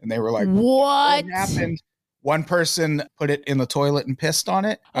and they were like, what happened? One person put it in the toilet and pissed on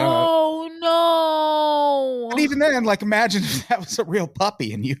it. Oh no. But even then, like imagine if that was a real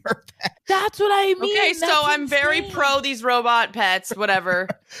puppy and you heard that. That's what I mean. Okay, so I'm very pro these robot pets, whatever.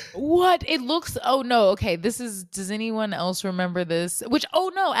 What? It looks, oh no, okay, does anyone else remember this? Which,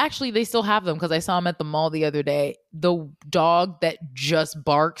 oh no, actually they still have them because I saw them at the mall the other day. The dog that just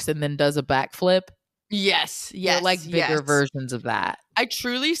barks and then does a backflip. Yes. They're like bigger versions of that. I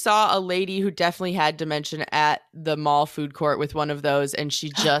truly saw a lady who definitely had dementia at the mall food court with one of those, and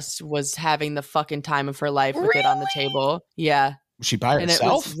she just was having the fucking time of her life with it on the table. Yeah. Was she by herself? And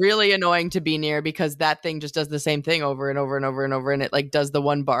it was really annoying to be near because that thing just does the same thing over and over and over and over, and it like does the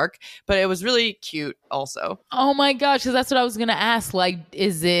one bark. But it was really cute also. Oh my gosh, because that's what I was gonna ask. Like,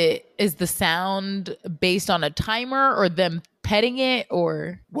 is the sound based on a timer or them petting it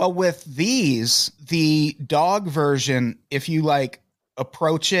or? Well, with these, the dog version, if you like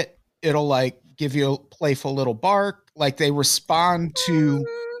approach it, it'll like give you a playful little bark. Like they respond to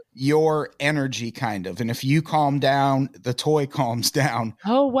your energy kind of. And if you calm down, the toy calms down.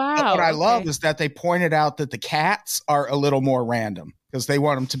 Oh, wow. But what I love is that they pointed out that the cats are a little more random because they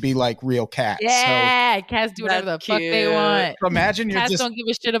want them to be like real cats. Yeah, so cats do whatever the fuck they want. So imagine cats don't give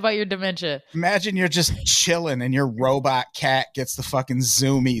a shit about your dementia. Imagine you're just chilling and your robot cat gets the fucking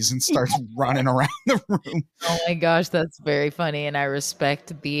zoomies and starts running around the room. Oh my gosh, that's very funny. And I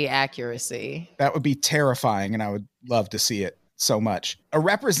respect the accuracy. That would be terrifying. And I would love to see it so much. A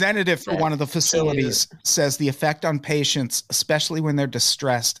representative for one of the facilities says the effect on patients, especially when they're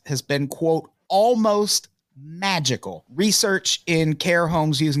distressed, has been, quote, almost magical. Research in care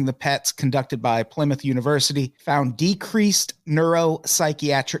homes using the pets conducted by Plymouth University found decreased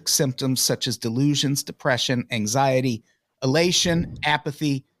neuropsychiatric symptoms such as delusions, depression, anxiety, elation,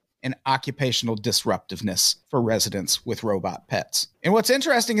 apathy, and occupational disruptiveness for residents with robot pets. And what's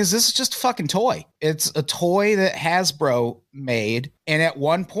interesting is this is just a fucking toy. It's a toy that Hasbro made. And at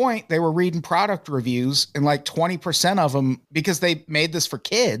one point they were reading product reviews and like 20% of them, because they made this for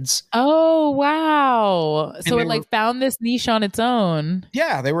kids. Oh, wow. So it like found this niche on its own.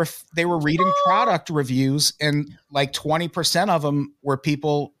 Yeah, they were reading product reviews and like 20% of them were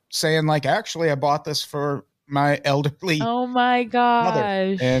people saying like, actually, I bought this for my elderly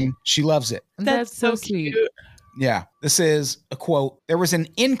mother, and she loves it. That's so sweet. Yeah, this is a quote. There was an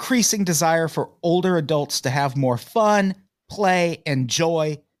increasing desire for older adults to have more fun, play, and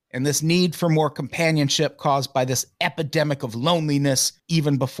joy, and this need for more companionship caused by this epidemic of loneliness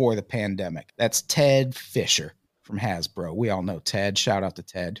even before the pandemic. That's Ted Fisher from Hasbro. We all know Ted. Shout out to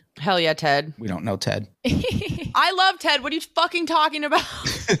Ted. Hell yeah, Ted. We don't know Ted. I love Ted. What are you fucking talking about?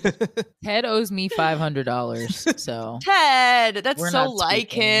 Ted owes me $500. So Ted, that's so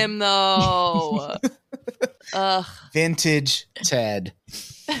like him though. Ugh. Vintage Ted.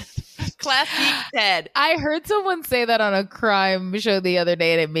 Classic Ted. I heard someone say that on a crime show the other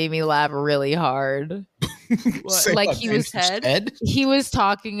day and it made me laugh really hard. Like he was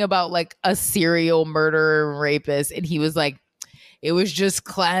talking about like a serial murderer and rapist, and he was like, it was just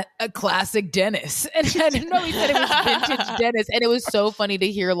a classic Dennis. And I didn't know he said it was vintage Dennis. And it was so funny to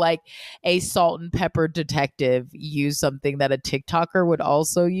hear like a salt and pepper detective use something that a TikToker would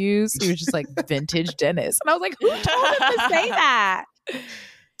also use. He was just like vintage Dennis. And I was like, who told him to say that?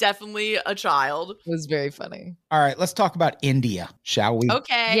 Definitely a child. It was very funny. All right, let's talk about India, shall we?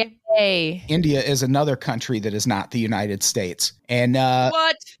 Okay. Yay. India is another country that is not the United States. And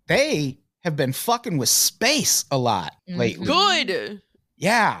what? They have been fucking with space a lot lately. Good.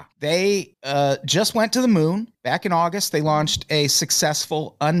 Yeah. They just went to the moon. Back in August, they launched a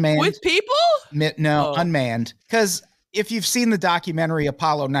successful unmanned... With people? Unmanned. Because if you've seen the documentary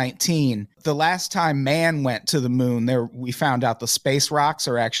Apollo 19, the last time man went to the moon, we found out the space rocks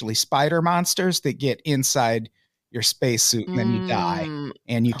are actually spider monsters that get inside your spacesuit and then you die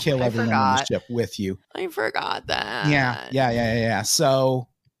and you kill everyone on the ship with you. I forgot that. Yeah. So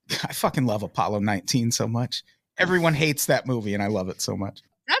I fucking love Apollo 19 so much. Everyone hates that movie and I love it so much.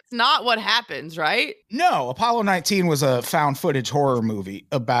 That's not what happens, right? No, Apollo 19 was a found footage horror movie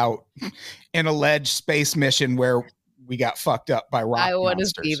about an alleged space mission where we got fucked up by rock monsters. I want to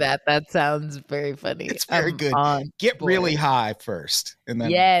see that. That sounds very funny. It's very good. Get really high first. And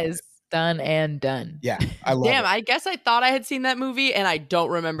then yes. Done and done. Yeah, I love it. Damn, I guess I thought I had seen that movie and I don't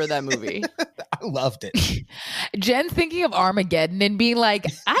remember that movie. I loved it. Jen's thinking of Armageddon and being like,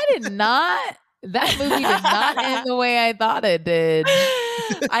 that movie did not end the way I thought it did.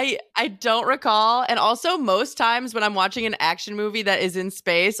 I don't recall. And also most times when I'm watching an action movie that is in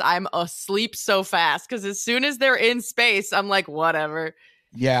space, I'm asleep so fast because as soon as they're in space, I'm like, whatever.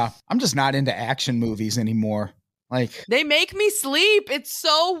 Yeah, I'm just not into action movies anymore. Like they make me sleep. It's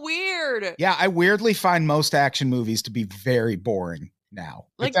so weird. Yeah, I weirdly find most action movies to be very boring now.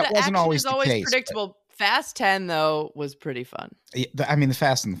 Like that wasn't always the case, predictable. Fast 10 though was pretty fun. I mean, the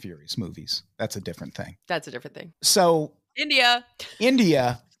Fast and the Furious movies. That's a different thing. So India,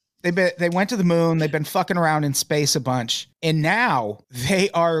 they went to the moon. They've been fucking around in space a bunch, and now they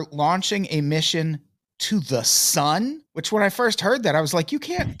are launching a mission to the sun, which when I first heard that, I was like, you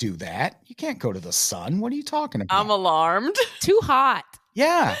can't do that. You can't go to the sun. What are you talking about? I'm alarmed. Too hot.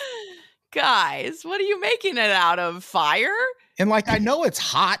 Yeah. Guys, what are you making it out of? Fire? And like, I know it's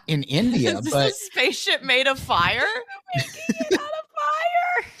hot in India, Is this but a spaceship made of fire? Making it out of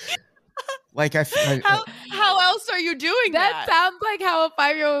fire. Like, how else are you doing that? That sounds like how a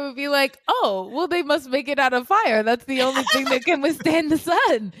 5-year-old would be like, oh, well, they must make it out of fire. That's the only thing that can withstand the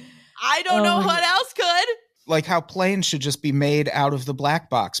sun. I don't know what else could. like how planes should just be made out of the black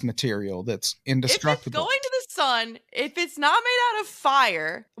box material that's indestructible. If it's going to the sun, if it's not made out of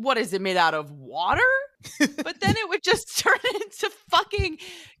fire, what is it made out of? Water? But then it would just turn into fucking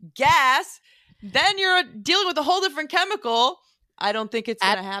gas. Then you're dealing with a whole different chemical. I don't think it's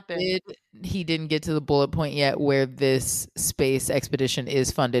going to happen. He didn't get to the bullet point yet where this space expedition is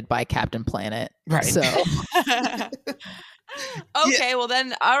funded by Captain Planet. Right. So. Okay, well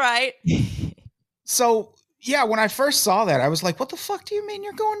then, all right. So, yeah, when I first saw that, I was like, what the fuck do you mean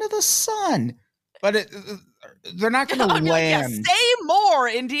you're going to the sun? But they're not going to land. Like, yeah, say more,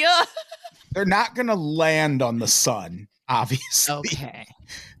 India. They're not going to land on the sun, obviously. Okay.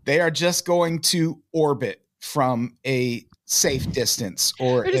 They are just going to orbit from a safe distance,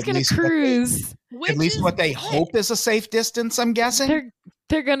 or they're just going to cruise. At least what they hope is a safe distance, I'm guessing.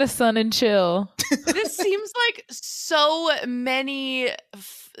 They're going to sun and chill. This seems like so many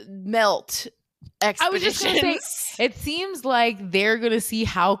melt expeditions. I was just going to say, it seems like they're going to see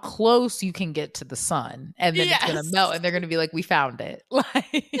how close you can get to the sun, and then it's going to melt, and they're going to be like, we found it.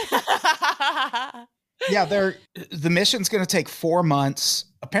 Yeah, the mission's going to take 4 months.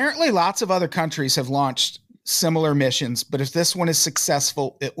 Apparently, lots of other countries have launched similar missions, but if this one is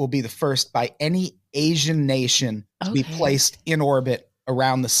successful, it will be the first by any Asian nation to be placed in orbit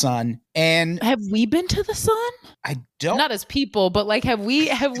around the sun. And have we been to the sun? I don't. Not as people, but like, have we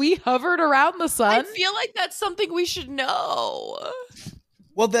hovered around the sun? I feel like that's something we should know.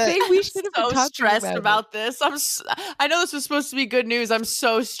 Well, we should have been so stressed about this. I know this was supposed to be good news. I'm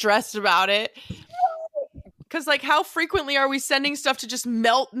so stressed about it. Because, like, how frequently are we sending stuff to just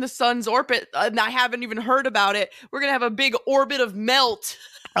melt in the sun's orbit? And I haven't even heard about it. We're going to have a big orbit of melt.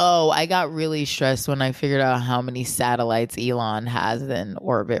 Oh, I got really stressed when I figured out how many satellites Elon has in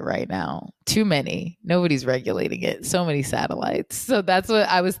orbit right now. Too many. Nobody's regulating it. So many satellites. So that's what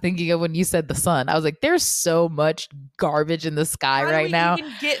I was thinking of when you said the sun. I was like, there's so much garbage in the sky right now. How do we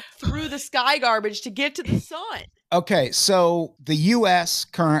even get through the sky garbage to get to the sun? Okay, so the U.S.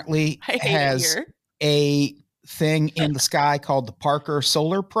 currently has a thing in the sky called the Parker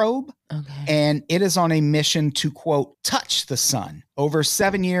Solar Probe. Okay. And it is on a mission to, quote, touch the sun. Over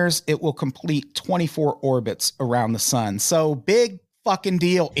 7 years, it will complete 24 orbits around the sun. So big fucking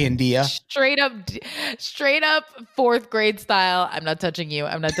deal, India. Straight up fourth grade style. I'm not touching you.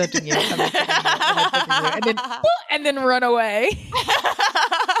 I'm not touching you. I'm not touching you. I'm not touching you. And then run away.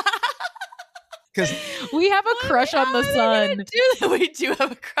 Because we have a crush on the sun. We do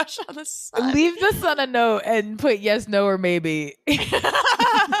have a crush on the sun. Leave the sun a note and put yes, no, or maybe.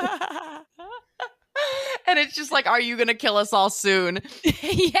 And it's just like, are you going to kill us all soon?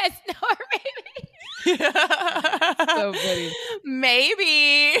 Yes, no, or maybe. So funny.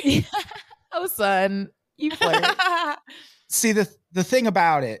 Maybe. Oh, son, you flirt. See, the thing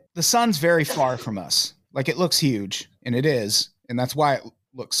about it, the sun's very far from us. Like, it looks huge, and it is. And that's why it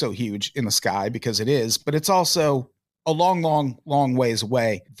looks so huge in the sky, because it is. But it's also a long, long, long ways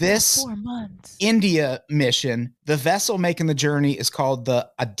away. This 4 months. India mission, the vessel making the journey is called the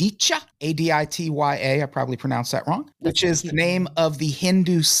Aditya, Aditya. I probably pronounced that wrong, which is the name of the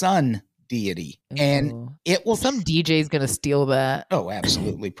Hindu sun deity. Ooh. And it will... Some DJ's going to steal that. Oh,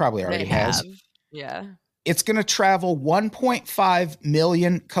 absolutely. Probably already has. Yeah. It's going to travel 1.5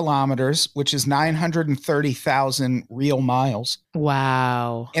 million kilometers, which is 930,000 real miles.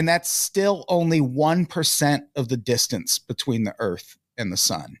 Wow. And that's still only 1% of the distance between the Earth and the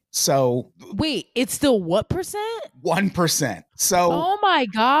sun. So wait, it's still what percent? 1%. So oh my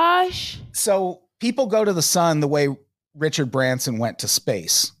gosh. So people go to the sun the way Richard Branson went to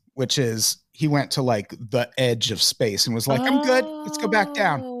space, which is he went to like the edge of space and was like, I'm good. Let's go back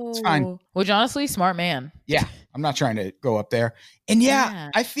down. It's fine. Which honestly, smart man. Yeah. I'm not trying to go up there. And yeah,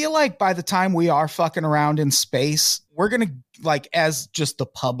 I feel like by the time we are fucking around in space, we're going to, like, as just the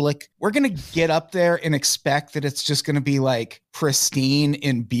public, we're going to get up there and expect that it's just going to be like pristine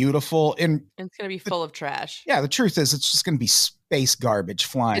and beautiful. And it's going to be full of trash. Yeah. The truth is, it's just going to be space garbage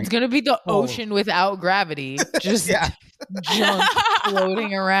flying. It's going to be the ocean without gravity. Just junk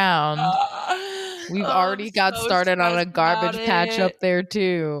floating around. We've already got started on a garbage patch up there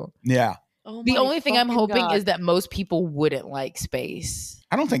too. Yeah. Oh, the only thing I'm hoping is that most people wouldn't like space.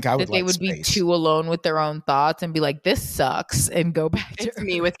 I don't think I would. That they would be too alone with their own thoughts and be like, "This sucks," and go back to it's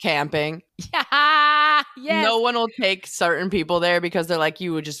me with camping. Yeah, yes. No one will take certain people there because they're like,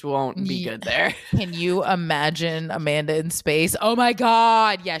 you just won't be good there. Can you imagine Amanda in space? Oh my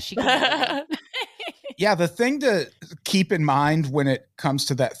god, yeah, she can. Yeah, the thing to keep in mind when it comes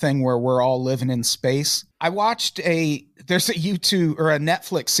to that thing where we're all living in space. I watched there's a YouTube or a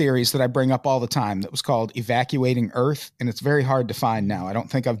Netflix series that I bring up all the time that was called Evacuating Earth, and it's very hard to find now. I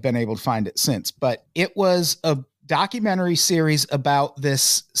don't think I've been able to find it since, but it was a documentary series about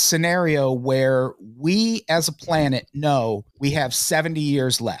this scenario where we as a planet know we have 70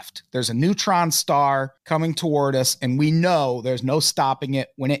 years left. There's a neutron star coming toward us, and we know there's no stopping it.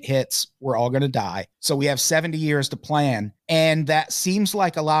 When it hits, we're all going to die. So we have 70 years to plan. And that seems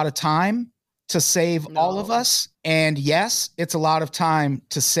like a lot of time to save all of us. And yes, it's a lot of time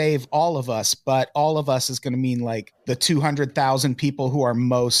to save all of us, but all of us is going to mean like the 200,000 people who are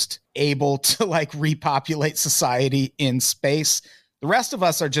most able to like repopulate society in space. The rest of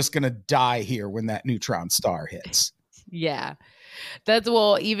us are just going to die here when that neutron star hits. Yeah. That's,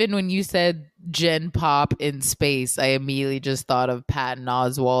 well, even when you said Gen Pop in space, I immediately just thought of Patton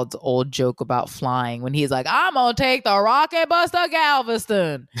Oswalt's old joke about flying when he's like, I'm gonna take the rocket bus to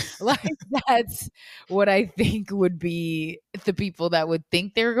Galveston. Like, that's what I think would be the people that would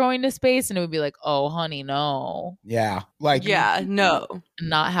think they're going to space, and it would be like, oh honey, no. Yeah. Like, yeah, no.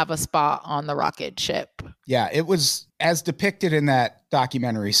 Not have a spot on the rocket ship. Yeah, it was as depicted in that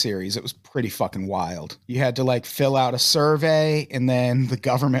documentary series. It was pretty fucking wild. You had to like fill out a survey, and then the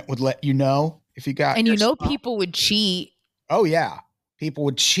government would let you know if you got. And you know, spot. people would cheat. Oh yeah, people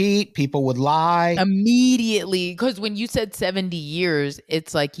would cheat. People would lie immediately, because when you said 70 years,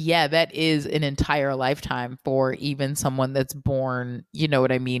 it's like, yeah, that is an entire lifetime for even someone that's born. You know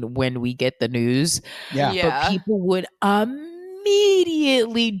what I mean? When we get the news, yeah. But people would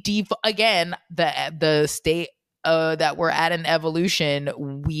immediately again, the state that we're at in evolution,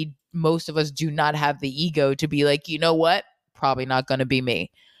 most of us do not have the ego to be like, you know what, probably not going to be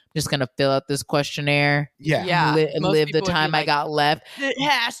me. I'm just going to fill out this questionnaire, live the time I got left. It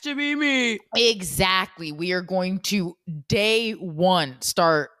has to be me. Exactly. We are going to day one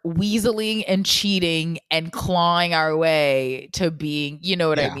start weaseling and cheating and clawing our way to being, you know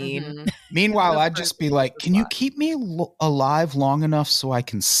what I mean? Mm-hmm. Meanwhile, I'd just be like, can you keep me alive long enough so I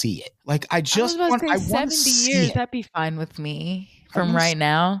can see it? Like, I want to 70 see years, it. that'd be fine with me from right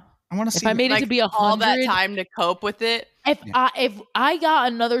now. I want to see if I made it to be 100, all that time to cope with it. If I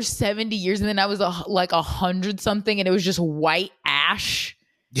got another 70 years and then I was like 100 something and it was just white ash,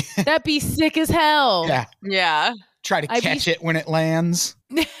 that'd be sick as hell. Yeah. Try to catch it when it lands.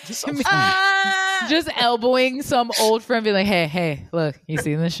 Just elbowing some old friend, be like, hey, look, you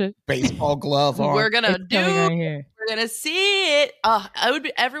seen this shit? Baseball glove on. We're gonna right we're gonna see it.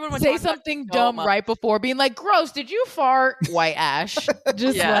 Everyone would say something dumb right before being like, gross, did you fart? White ash.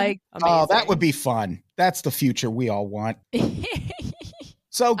 Just like, amazing. Oh, that would be fun. That's the future we all want.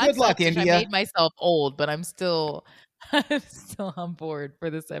 So good luck, India. I made myself old, but I'm still on board for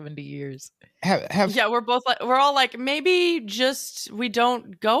the 70 years. Yeah, we're all like, maybe just we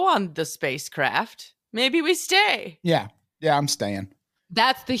don't go on the spacecraft. Maybe we stay. Yeah, I'm staying.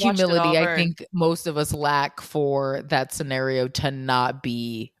 That's the humility I think most of us lack for that scenario to not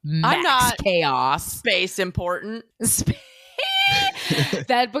be max chaos. Space important.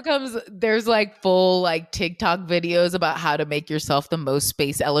 That becomes, there's like full like TikTok videos about how to make yourself the most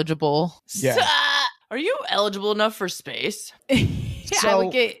space eligible. Yeah. Are you eligible enough for space? I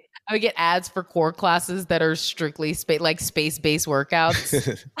would get ads for core classes that are strictly space-based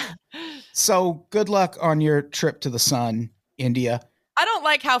workouts. So good luck on your trip to the sun, India. I don't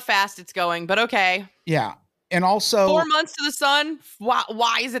like how fast it's going, but okay. Yeah. And also 4 months to the sun.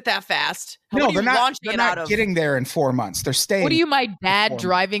 Why is it that fast? No, they're not getting there in 4 months. They're staying. What are you, my dad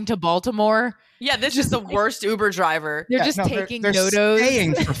driving to Baltimore? Yeah, this is the worst Uber driver. They're taking they're notos.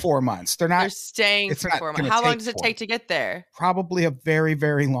 Staying for 4 months. They're not. They're staying for 4 months. How long does it take to get there? Probably a very,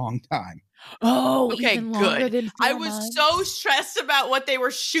 very long time. Oh, okay, even longer good. Than 4 I was months. so stressed about what they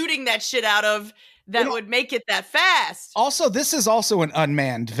were shooting that shit out of that would make it that fast. Also, this is also an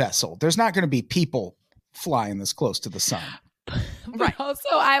unmanned vessel. There's not going to be people flying this close to the sun. Right. Also,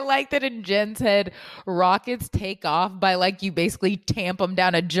 I like that in Jen's head, rockets take off by like you basically tamp them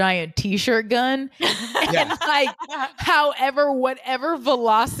down a giant t-shirt gun. And like, whatever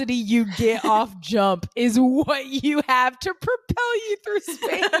velocity you get off jump is what you have to propel you through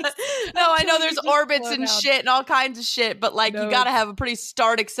space. No, I know there's orbits and shit and all kinds of shit, but like you got to have a pretty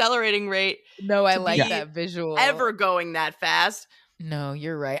start accelerating rate. No, I like that visual. Ever going that fast. No,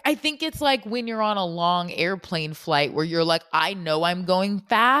 you're right. I think it's like when you're on a long airplane flight where you're like, I know I'm going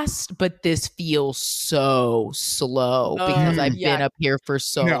fast, but this feels so slow because I've been up here for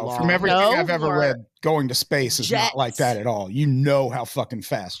so long. From everything I've ever read, going to space is not like that at all. You know how fucking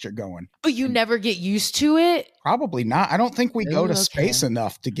fast you're going. But you never get used to it? Probably not. I don't think we go to space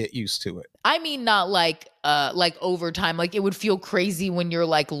enough to get used to it. I mean, not like over time. Like it would feel crazy when you're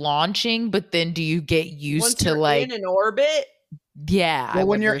like launching, but then do you get used to like in an orbit? Yeah. Well,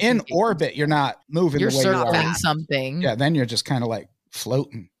 when you're in orbit, you're not moving the way you are. You're circling something. Yeah, then you're just kind of like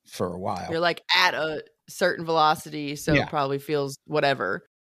floating for a while. You're like at a certain velocity, so it probably feels whatever.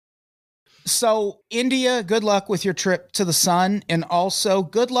 So, India, good luck with your trip to the sun, and also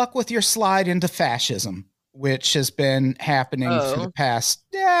good luck with your slide into fascism, which has been happening for the past,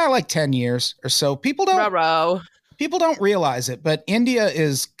 like 10 years or so. People don't realize it, but India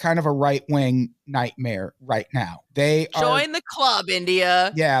is kind of a right-wing nightmare right now. Join the club,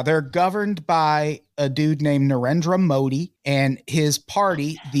 India. Yeah, they're governed by a dude named Narendra Modi and his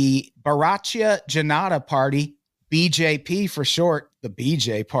party, the Bharatiya Janata Party, BJP for short, the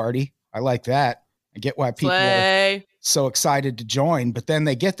BJ Party. I like that. I get why people are so excited to join, but then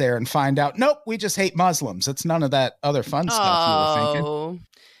they get there and find out, nope, we just hate Muslims. It's none of that other fun stuff you were thinking.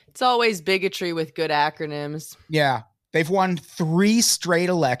 It's always bigotry with good acronyms. Yeah. They've won 3 straight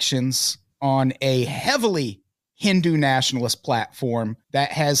elections on a heavily Hindu nationalist platform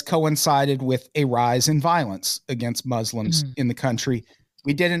that has coincided with a rise in violence against Muslims in the country.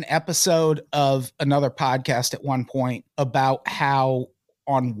 We did an episode of another podcast at one point about how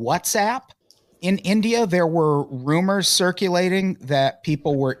on WhatsApp in India, there were rumors circulating that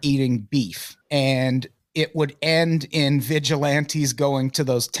people were eating beef, and it would end in vigilantes going to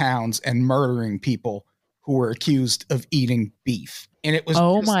those towns and murdering people who were accused of eating beef. And it was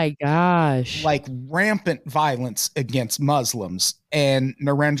my gosh, like rampant violence against Muslims. And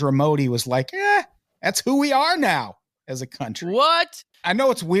Narendra Modi was like, that's who we are now as a country. What? I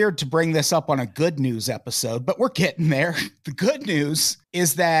know it's weird to bring this up on a good news episode, but we're getting there. The good news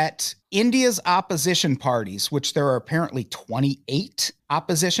is that India's opposition parties, which there are apparently 28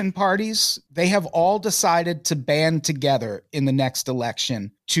 opposition parties, they have all decided to band together in the next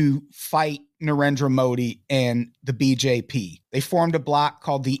election to fight Narendra Modi and the BJP. They formed a bloc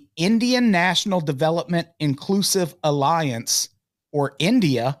called the Indian National Development Inclusive Alliance, or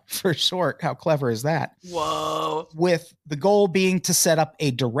India for short. How clever is that? Whoa. With the goal being to set up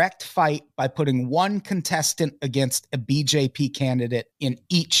a direct fight by putting one contestant against a BJP candidate in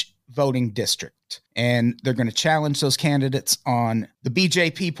each voting district. And they're going to challenge those candidates on the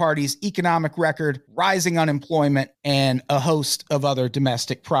BJP party's economic record, rising unemployment, and a host of other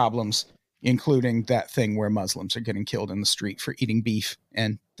domestic problems, including that thing where Muslims are getting killed in the street for eating beef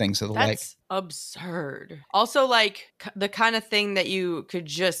and things of the like. That's absurd. Also, like the kind of thing that you could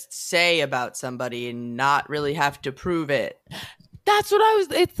just say about somebody and not really have to prove it. That's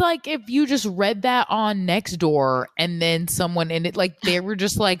what it's like if you just read that on Nextdoor and then someone in it, like they were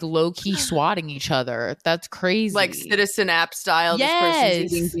just like low key swatting each other. That's crazy. Like Citizen App style. Yes.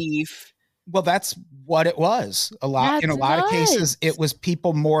 This person's eating beef. Well, that's what it was. In a lot of cases, it was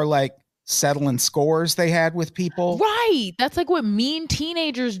people more like settling scores they had with people. Right. That's like what mean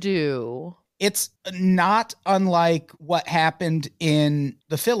teenagers do. It's not unlike what happened in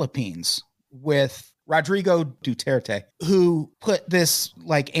the Philippines with Rodrigo Duterte, who put this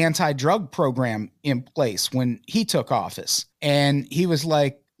like anti-drug program in place when he took office. And he was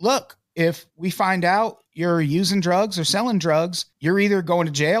like, look, if we find out you're using drugs or selling drugs, you're either going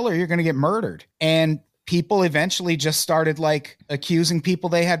to jail or you're going to get murdered. And people eventually just started like accusing people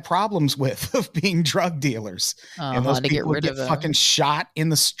they had problems with of being drug dealers. And those people would get fucking shot in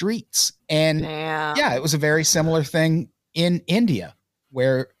the streets. And yeah, it was a very similar thing in India,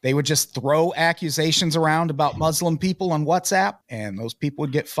 where they would just throw accusations around about Muslim people on WhatsApp, and those people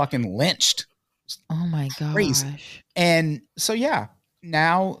would get fucking lynched. Oh my gosh. Crazy. And so, yeah,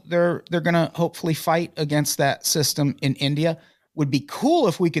 now they're going to hopefully fight against that system in India. Would be cool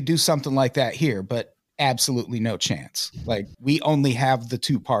if we could do something like that here, but absolutely no chance. Like, we only have the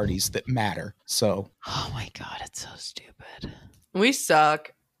 2 parties that matter. So. Oh my God, it's so stupid. We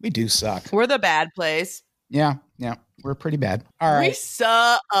suck. We do suck. We're the bad place. Yeah. We're pretty bad. All right. We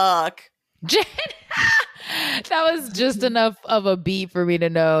suck. Jen, that was just enough of a beat for me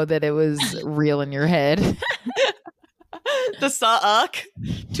to know that it was real in your head. The suck.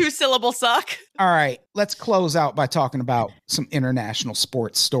 2-syllable suck. All right, let's close out by talking about some international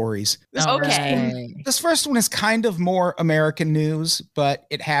sports stories. This first one is kind of more American news, but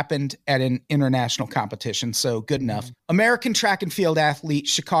it happened at an international competition, so good enough. American track and field athlete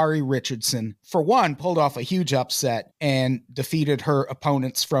Sha'Carri Richardson, for one, pulled off a huge upset and defeated her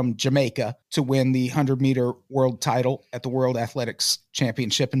opponents from Jamaica to win the 100-meter world title at the World Athletics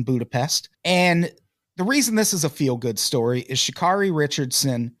Championship in Budapest. And the reason this is a feel-good story is Sha'Carri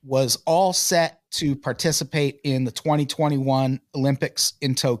Richardson was all set to participate in the 2021 Olympics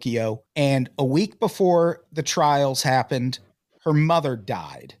in Tokyo. And a week before the trials happened, her mother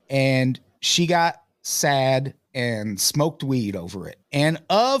died. And she got sad and smoked weed over it. And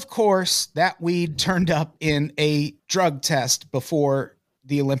of course, that weed turned up in a drug test before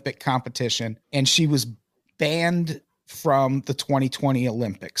the Olympic competition. And she was banned from the 2020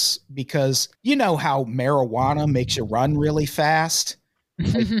 Olympics because you know how marijuana makes you run really fast.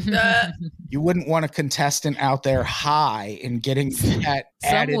 Like, you wouldn't want a contestant out there high and getting that.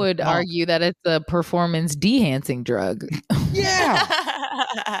 Some would argue that it's a performance enhancing drug. Yeah.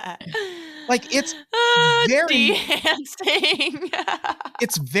 Like it's very enhancing.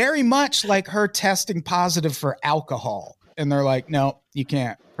 It's very much like her testing positive for alcohol. And they're like, no, you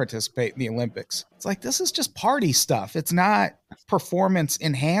can't participate in the Olympics. It's like, this is just party stuff. It's not performance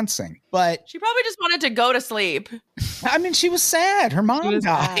enhancing. But she probably just wanted to go to sleep. I mean, she was sad. Her mom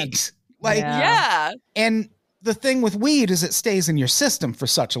died. Like, yeah. And the thing with weed is it stays in your system for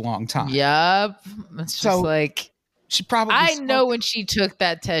such a long time. Yep. It's just like, she probably I know when she took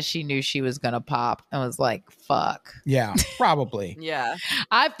that test, she knew she was going to pop and was like, fuck. Yeah, probably. Yeah.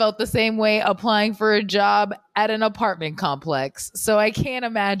 I felt the same way applying for a job at an apartment complex. So I can't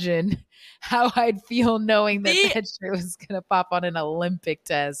imagine how I'd feel knowing that that shit was going to pop on an Olympic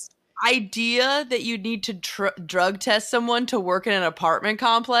test. Idea that you need to drug test someone to work in an apartment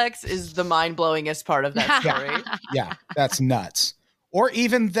complex is the mind-blowingest part of that story. Yeah, that's nuts. Or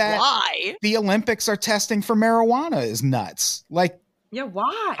even that the Olympics are testing for marijuana is nuts. Like, yeah,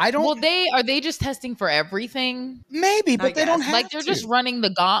 why? I don't. Well, are they just testing for everything? Maybe, but they don't have to. Like, they're just running the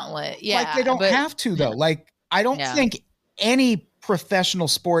gauntlet. Yeah. Like, they don't have to, though. Like, I don't think any professional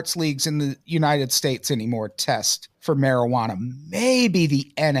sports leagues in the United States anymore test for marijuana. Maybe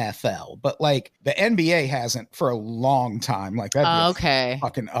the NFL, but like the NBA hasn't for a long time. Like, that'd be a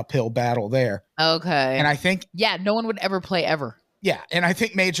fucking uphill battle there. Okay. And I think. Yeah, no one would ever play ever. Yeah, and I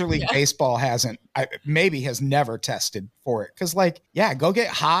think Major League Baseball has never tested for it. Because, like, go get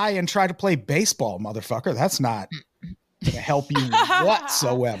high and try to play baseball, motherfucker. That's not going to help you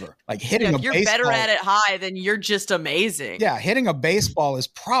whatsoever. Like, hitting a baseball. If you're better at it high, then you're just amazing. Yeah, hitting a baseball is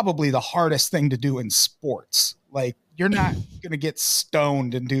probably the hardest thing to do in sports. Like, you're not going to get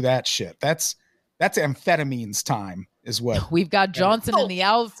stoned and do that shit. That's amphetamines time. Is what we've got Johnson in the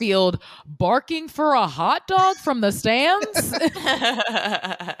outfield barking for a hot dog from the stands.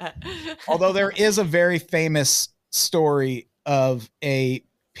 Although there is a very famous story of a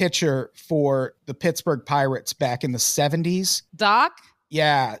pitcher for the Pittsburgh Pirates back in the 70s. Doc?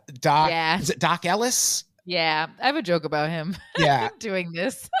 Yeah, Doc. Yeah. Is it Doc Ellis? Yeah, I have a joke about him. Yeah. Doing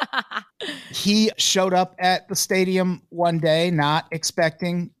this. He showed up at the stadium one day not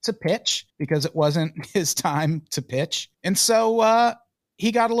expecting to pitch because it wasn't his time to pitch. And so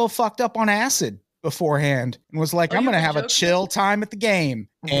he got a little fucked up on acid beforehand and was like, I'm going to have a chill time at the game.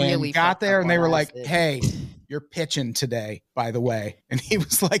 And really got there and they were like, hey, you're pitching today, by the way. And he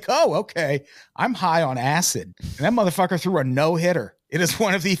was like, oh, okay. I'm high on acid. And that motherfucker threw a no-hitter. It is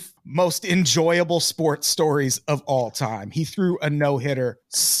one of the most enjoyable sports stories of all time. He threw a no-hitter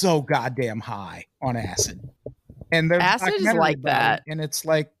so goddamn high on acid. And there's acid is like that. And it's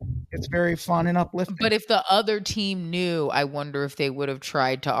like, it's very fun and uplifting. But if the other team knew, I wonder if they would have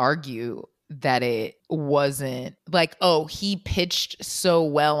tried to argue that it wasn't like, oh, he pitched so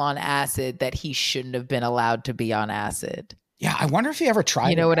well on acid that he shouldn't have been allowed to be on acid. Yeah, I wonder if he ever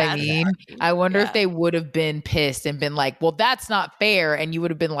tried. You know what I mean? I wonder if they would have been pissed and been like, well, that's not fair. And you would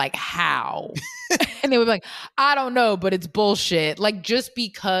have been like, how? And they would be like, I don't know, but it's bullshit. Like, just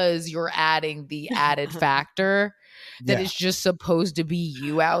because you're adding the added factor that is just supposed to be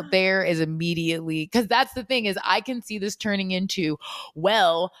you out there is immediately, because that's the thing is I can see this turning into,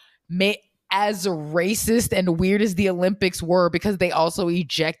 well, as racist and weird as the Olympics were, because they also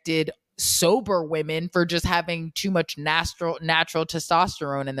ejected sober women for just having too much natural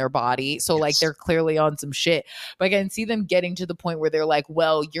testosterone in their body. So like they're clearly on some shit. But I can see them getting to the point where they're like,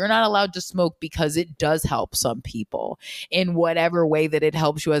 well, you're not allowed to smoke because it does help some people in whatever way that it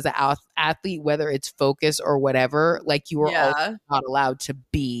helps you as an athlete, whether it's focus or whatever. Like you are also not allowed to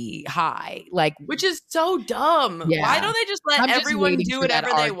be high. Like, which is so dumb. Yeah. Why don't they just let everyone do whatever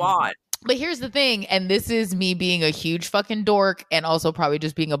they want? But here's the thing, and this is me being a huge fucking dork and also probably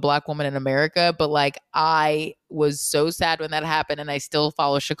just being a Black woman in America, but like I was so sad when that happened, and I still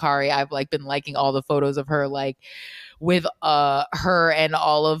follow Sha'Carri. I've like been liking all the photos of her like with her and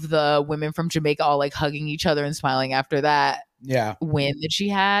all of the women from Jamaica all like hugging each other and smiling after that win that she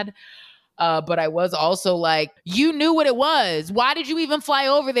had. But I was also like, you knew what it was. Why did you even fly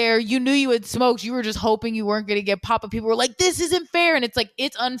over there? You knew you had smoked. You were just hoping you weren't going to get popped. People were like, this isn't fair. And it's like,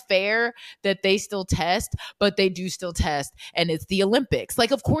 it's unfair that they still test, but they do still test. And it's the Olympics.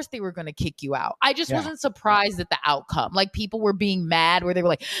 Like, of course they were going to kick you out. I just wasn't surprised at the outcome. Like, people were being mad where they were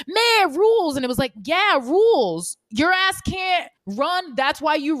like, man, rules. And it was like, yeah, rules. Your ass can't run. That's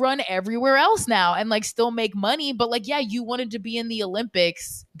why you run everywhere else now and like still make money. But like, yeah, you wanted to be in the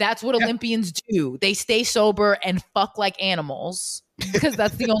Olympics. That's what Olympians do. They stay sober and fuck like animals because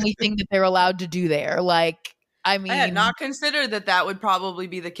that's the only thing that they're allowed to do there. Like, I mean, I had not considered that would probably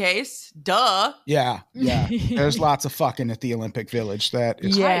be the case. Duh. Yeah. There's lots of fucking at the Olympic Village.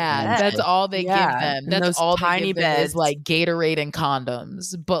 That's all they give them. That's all tiny they give them is like Gatorade and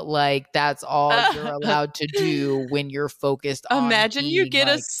condoms. But like, that's all you're allowed to do when you're focused on. Imagine you get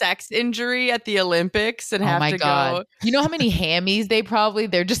a sex injury at the Olympics and have to go. You know how many hammies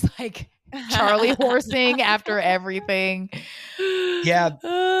they're just like Charlie horsing after everything. Yeah.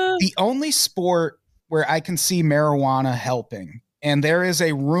 The only sport where I can see marijuana helping. And there is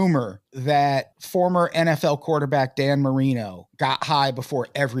a rumor that former NFL quarterback Dan Marino got high before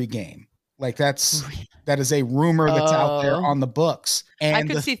every game. Like that is a rumor that's out there on the books. And I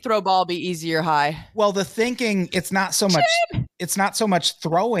could see throw ball be easier high. Well, the thinking, it's not so much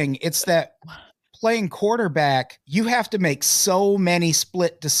throwing, it's that playing quarterback, you have to make so many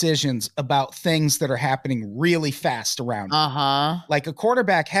split decisions about things that are happening really fast around you. Like a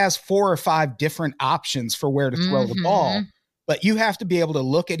quarterback has 4 or 5 different options for where to throw the ball, but you have to be able to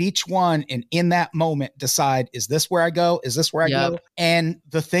look at each one and in that moment decide, is this where I go? Is this where I go? And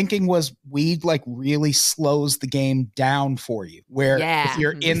the thinking was weed like really slows the game down for you, where if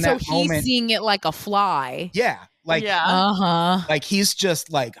you're in that moment. So he's seeing it like a fly. Like he's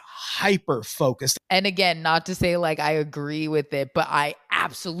just like hyper focused. And again, not to say like I agree with it, but I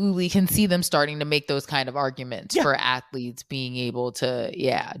absolutely can see them starting to make those kind of arguments for athletes being able to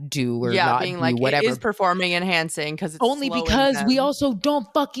do or not being do like whatever. It is performing enhancing because it's only because we also don't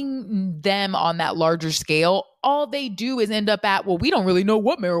fucking them on that larger scale. All they do is end up at, well, we don't really know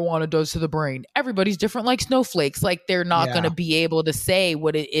what marijuana does to the brain. Everybody's different like snowflakes. Like they're not going to be able to say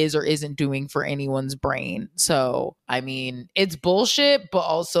what it is or isn't doing for anyone's brain. So, I mean, it's bullshit, but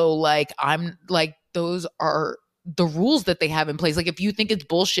also like, I'm like, those are the rules that they have in place. Like if you think it's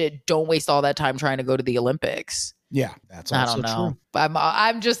bullshit, don't waste all that time trying to go to the Olympics. Yeah, that's also I don't know. true.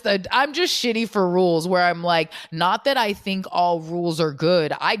 I'm just shitty for rules where I'm like, not that I think all rules are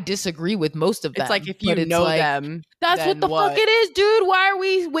good. I disagree with most of them. It's like if you know them, that's what the fuck it is, dude. Why are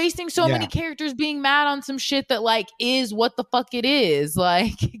we wasting so many characters being mad on some shit that like is what the fuck it is?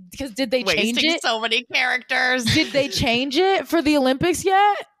 Like, because did they change it? So many characters. Did they change it for the Olympics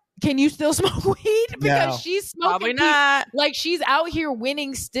yet? Can you still smoke weed? Because she's smoking. Probably not. Like she's out here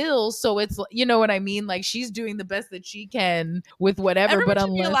winning still. So it's, you know what I mean? Like she's doing the best that she can with whatever. Everyone but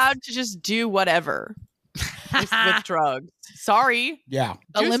should be allowed to just do whatever with drugs. Sorry. Yeah.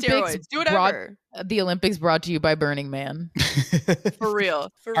 Do steroids. Do whatever. The Olympics brought to you by Burning Man. For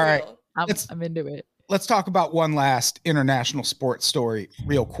real. For All real. Right. I'm into it. Let's talk about one last international sports story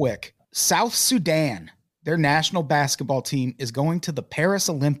real quick. South Sudan. Their national basketball team is going to the Paris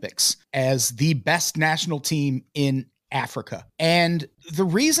Olympics as the best national team in Africa. And the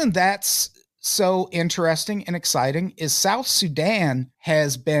reason that's so interesting and exciting is South Sudan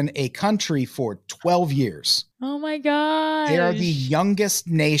has been a country for 12 years. Oh my God. They are the youngest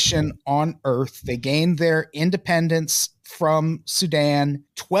nation on earth. They gained their independence from Sudan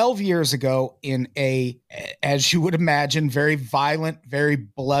 12 years ago in a, as you would imagine, very violent, very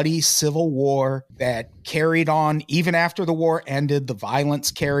bloody civil war that carried on even after the war ended. The violence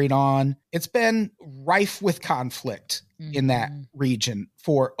carried on. It's been rife with conflict in that region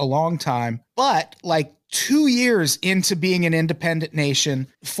for a long time. But like 2 years into being an independent nation,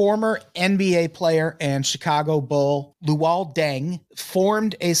 former NBA player and Chicago Bull Luol Deng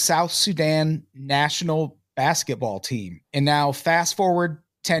formed a South Sudan national basketball team. And now fast forward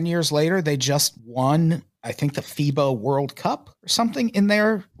 10 years later, they just won, I think, the FIBA World Cup or something in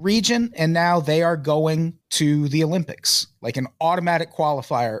their region. And now they are going to the Olympics, like an automatic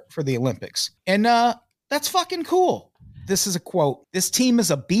qualifier for the Olympics. And that's fucking cool. this is a quote. This team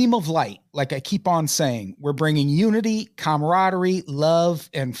is a beam of light. Like I keep on saying, we're bringing unity, camaraderie, love,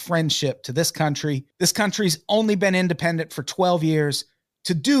 and friendship to this country. This country's only been independent for 12 years.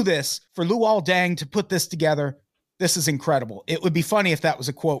 To do this, for Luol Deng to put this together, this is incredible. It would be funny if that was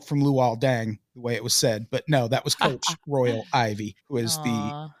a quote from Luol Deng, the way it was said. But no, that was Coach Royal Ivy, who is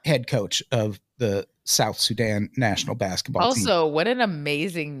the head coach of the South Sudan national basketball team. Also, what an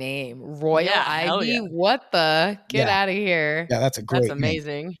amazing name. Royal Ivy. Yeah. What the? Get out of here. Yeah, that's a great That's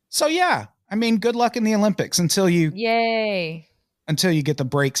amazing. Name. So yeah, I mean, good luck in the Olympics until you get the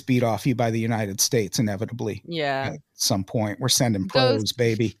brakes beat off you by the United States, inevitably. Yeah. At some point. We're sending pros,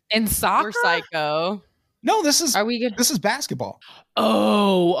 baby. In soccer? We're psycho. No, this is this is basketball.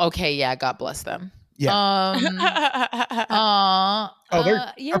 Oh, okay. Yeah, God bless them. Yeah.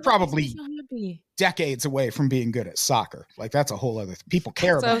 They're probably decades away from being good at soccer. Like that's a whole other thing. People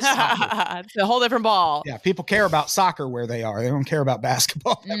care about soccer. It's a whole different ball. Yeah, people care about soccer where they are. They don't care about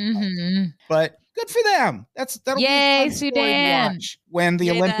basketball. But good for them. That'll be a fun story to watch when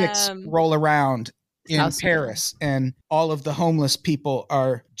the Olympics roll around in Paris and all of the homeless people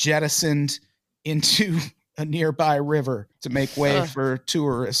are jettisoned into a nearby river to make way for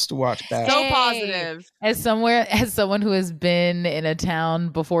tourists to watch basketball. So positive. As someone who has been in a town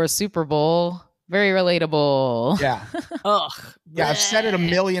before a Super Bowl, very relatable. Yeah. Yeah, I've said it a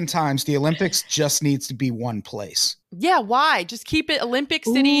million times. The Olympics just needs to be one place. Yeah, why? Just keep it Olympic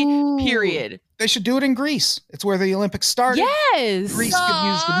City, period. They should do it in Greece. It's where the Olympics started. Yes. Greece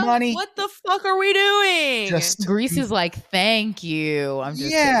could use the money. What the fuck are we doing? Greece is like, thank you. I'm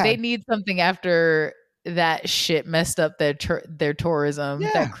just kidding. They need something after that shit messed up their tourism,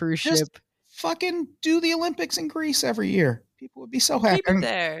 that cruise ship. Fucking do the Olympics in Greece every year. People would be so happy. Keep it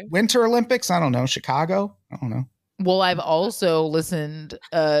there. Winter Olympics, I don't know. Chicago, I don't know. Well, I've also listened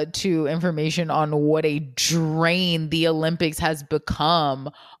to information on what a drain the Olympics has become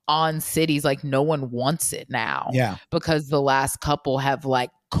on cities. Like no one wants it now. Yeah. Because the last couple have like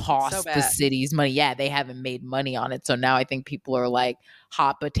cost the cities money. Yeah, they haven't made money on it. So now I think people are like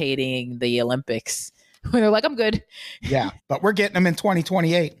hot potatoing the Olympics. They're like, I'm good. Yeah, but we're getting them in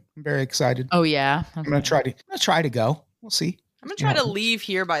 2028. I'm very excited. Oh yeah. Okay. I'm gonna try to go. We'll see. I'm gonna try to leave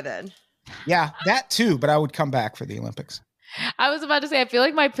here by then. Yeah, that too, but I would come back for the Olympics. I was about to say, I feel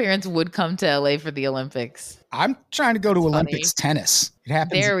like my parents would come to LA for the Olympics. I'm trying to go to Olympics tennis. It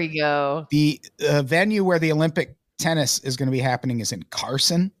happens. There we go. The venue where the Olympic tennis is going to be happening is in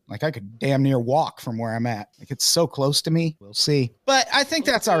Carson. Like I could damn near walk from where I'm at. Like it's so close to me. We'll see. But I think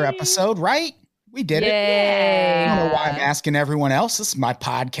that's our episode, right? We did it. I don't know why I'm asking everyone else. This is my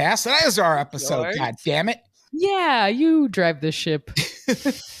podcast. That is our episode. God damn it. Yeah, you drive the ship.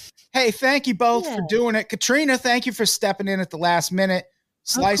 Hey, thank you both for doing it. Katrina, thank you for stepping in at the last minute.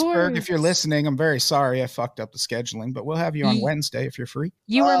 Sliceberg, if you're listening, I'm very sorry I fucked up the scheduling, but we'll have you on Wednesday if you're free.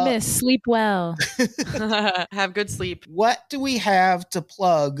 You were missed. Sleep well. Have good sleep. What do we have to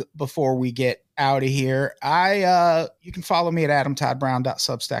plug before we get out of here? You can follow me at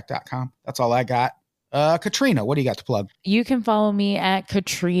adamtoddbrown.substack.com. That's all I got. Katrina, what do you got to plug? You can follow me at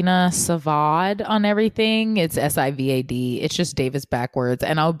Katrina Savad on everything. It's SIVAD. It's just Davis backwards.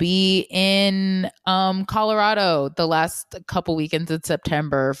 And I'll be in Colorado the last couple weekends in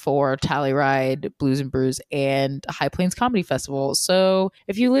September for Telluride, Blues and Brews, and High Plains Comedy Festival. So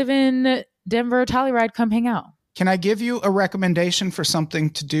if you live in Denver, Telluride, come hang out. Can I give you a recommendation for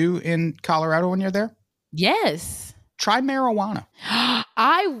something to do in Colorado when you're there? Yes. Try marijuana.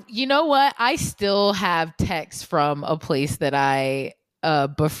 You know what? I still have texts from a place that I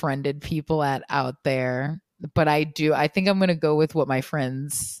befriended people at out there. But I think I'm going to go with what my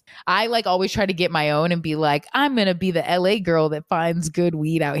friends, I like always try to get my own and be like, I'm going to be the LA girl that finds good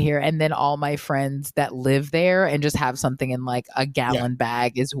weed out here. And then all my friends that live there and just have something in like a gallon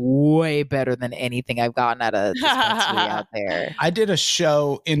bag is way better than anything I've gotten at a dispensary out there. I did a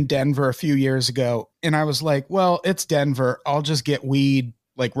show in Denver a few years ago and I was like, well, it's Denver. I'll just get weed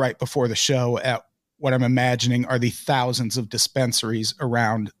like right before the show at what I'm imagining are the thousands of dispensaries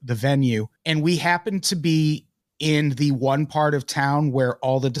around the venue. And we happened to be in the one part of town where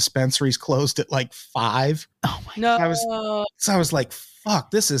all the dispensaries closed at like 5. Oh my God. I was like,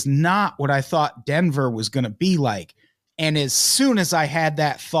 fuck, this is not what I thought Denver was going to be like. And as soon as I had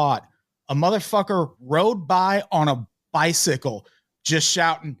that thought, a motherfucker rode by on a bicycle just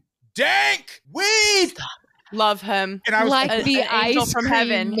shouting, dank weed. Stop. Love him. And I was like the angel from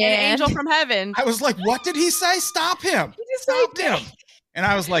heaven. An angel from heaven. I was like, what did he say? Stop him. Stop him. And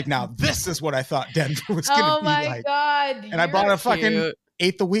I was like, now this is what I thought Denver was going to be like. Oh my God. And I bought a fucking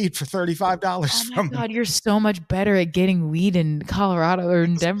ate the weed for $35 Oh my God, you're so much better at getting weed in Colorado or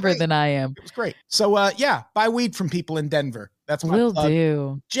in Denver than I am. It was great. So buy weed from people in Denver. That's my Will plug.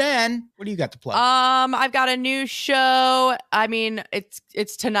 do. Jen, what do you got to plug? I've got a new show. I mean,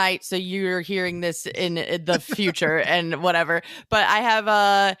 it's tonight, so you're hearing this in the future and whatever. But I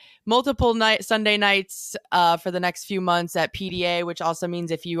have multiple Sunday nights for the next few months at PDA, which also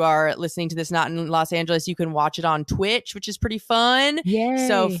means if you are listening to this not in Los Angeles, you can watch it on Twitch, which is pretty fun. Yay.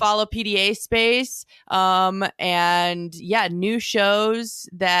 So follow PDA Space. And yeah, new shows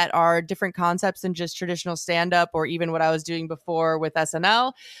that are different concepts than just traditional stand-up or even what I was doing before with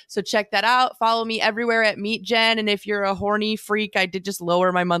SNL. So check that out. Follow me everywhere at Meet Jen. And if you're a horny freak, I did just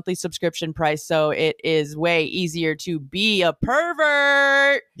lower my monthly subscription price, so it is way easier to be a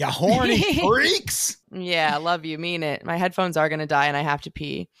pervert. Ya horny freaks. Yeah, love you. Mean it. My headphones are going to die and I have to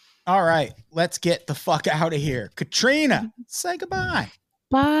pee. All right, let's get the fuck out of here. Katrina, say goodbye.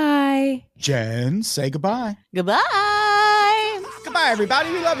 Bye. Jen, say goodbye. Goodbye. Goodbye,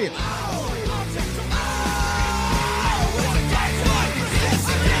 everybody. We love you.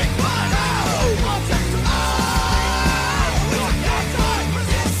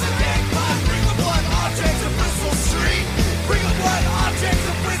 Bring a blood object to Bristol Street. Bring a blood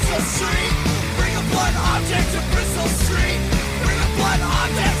object to Bristol Street.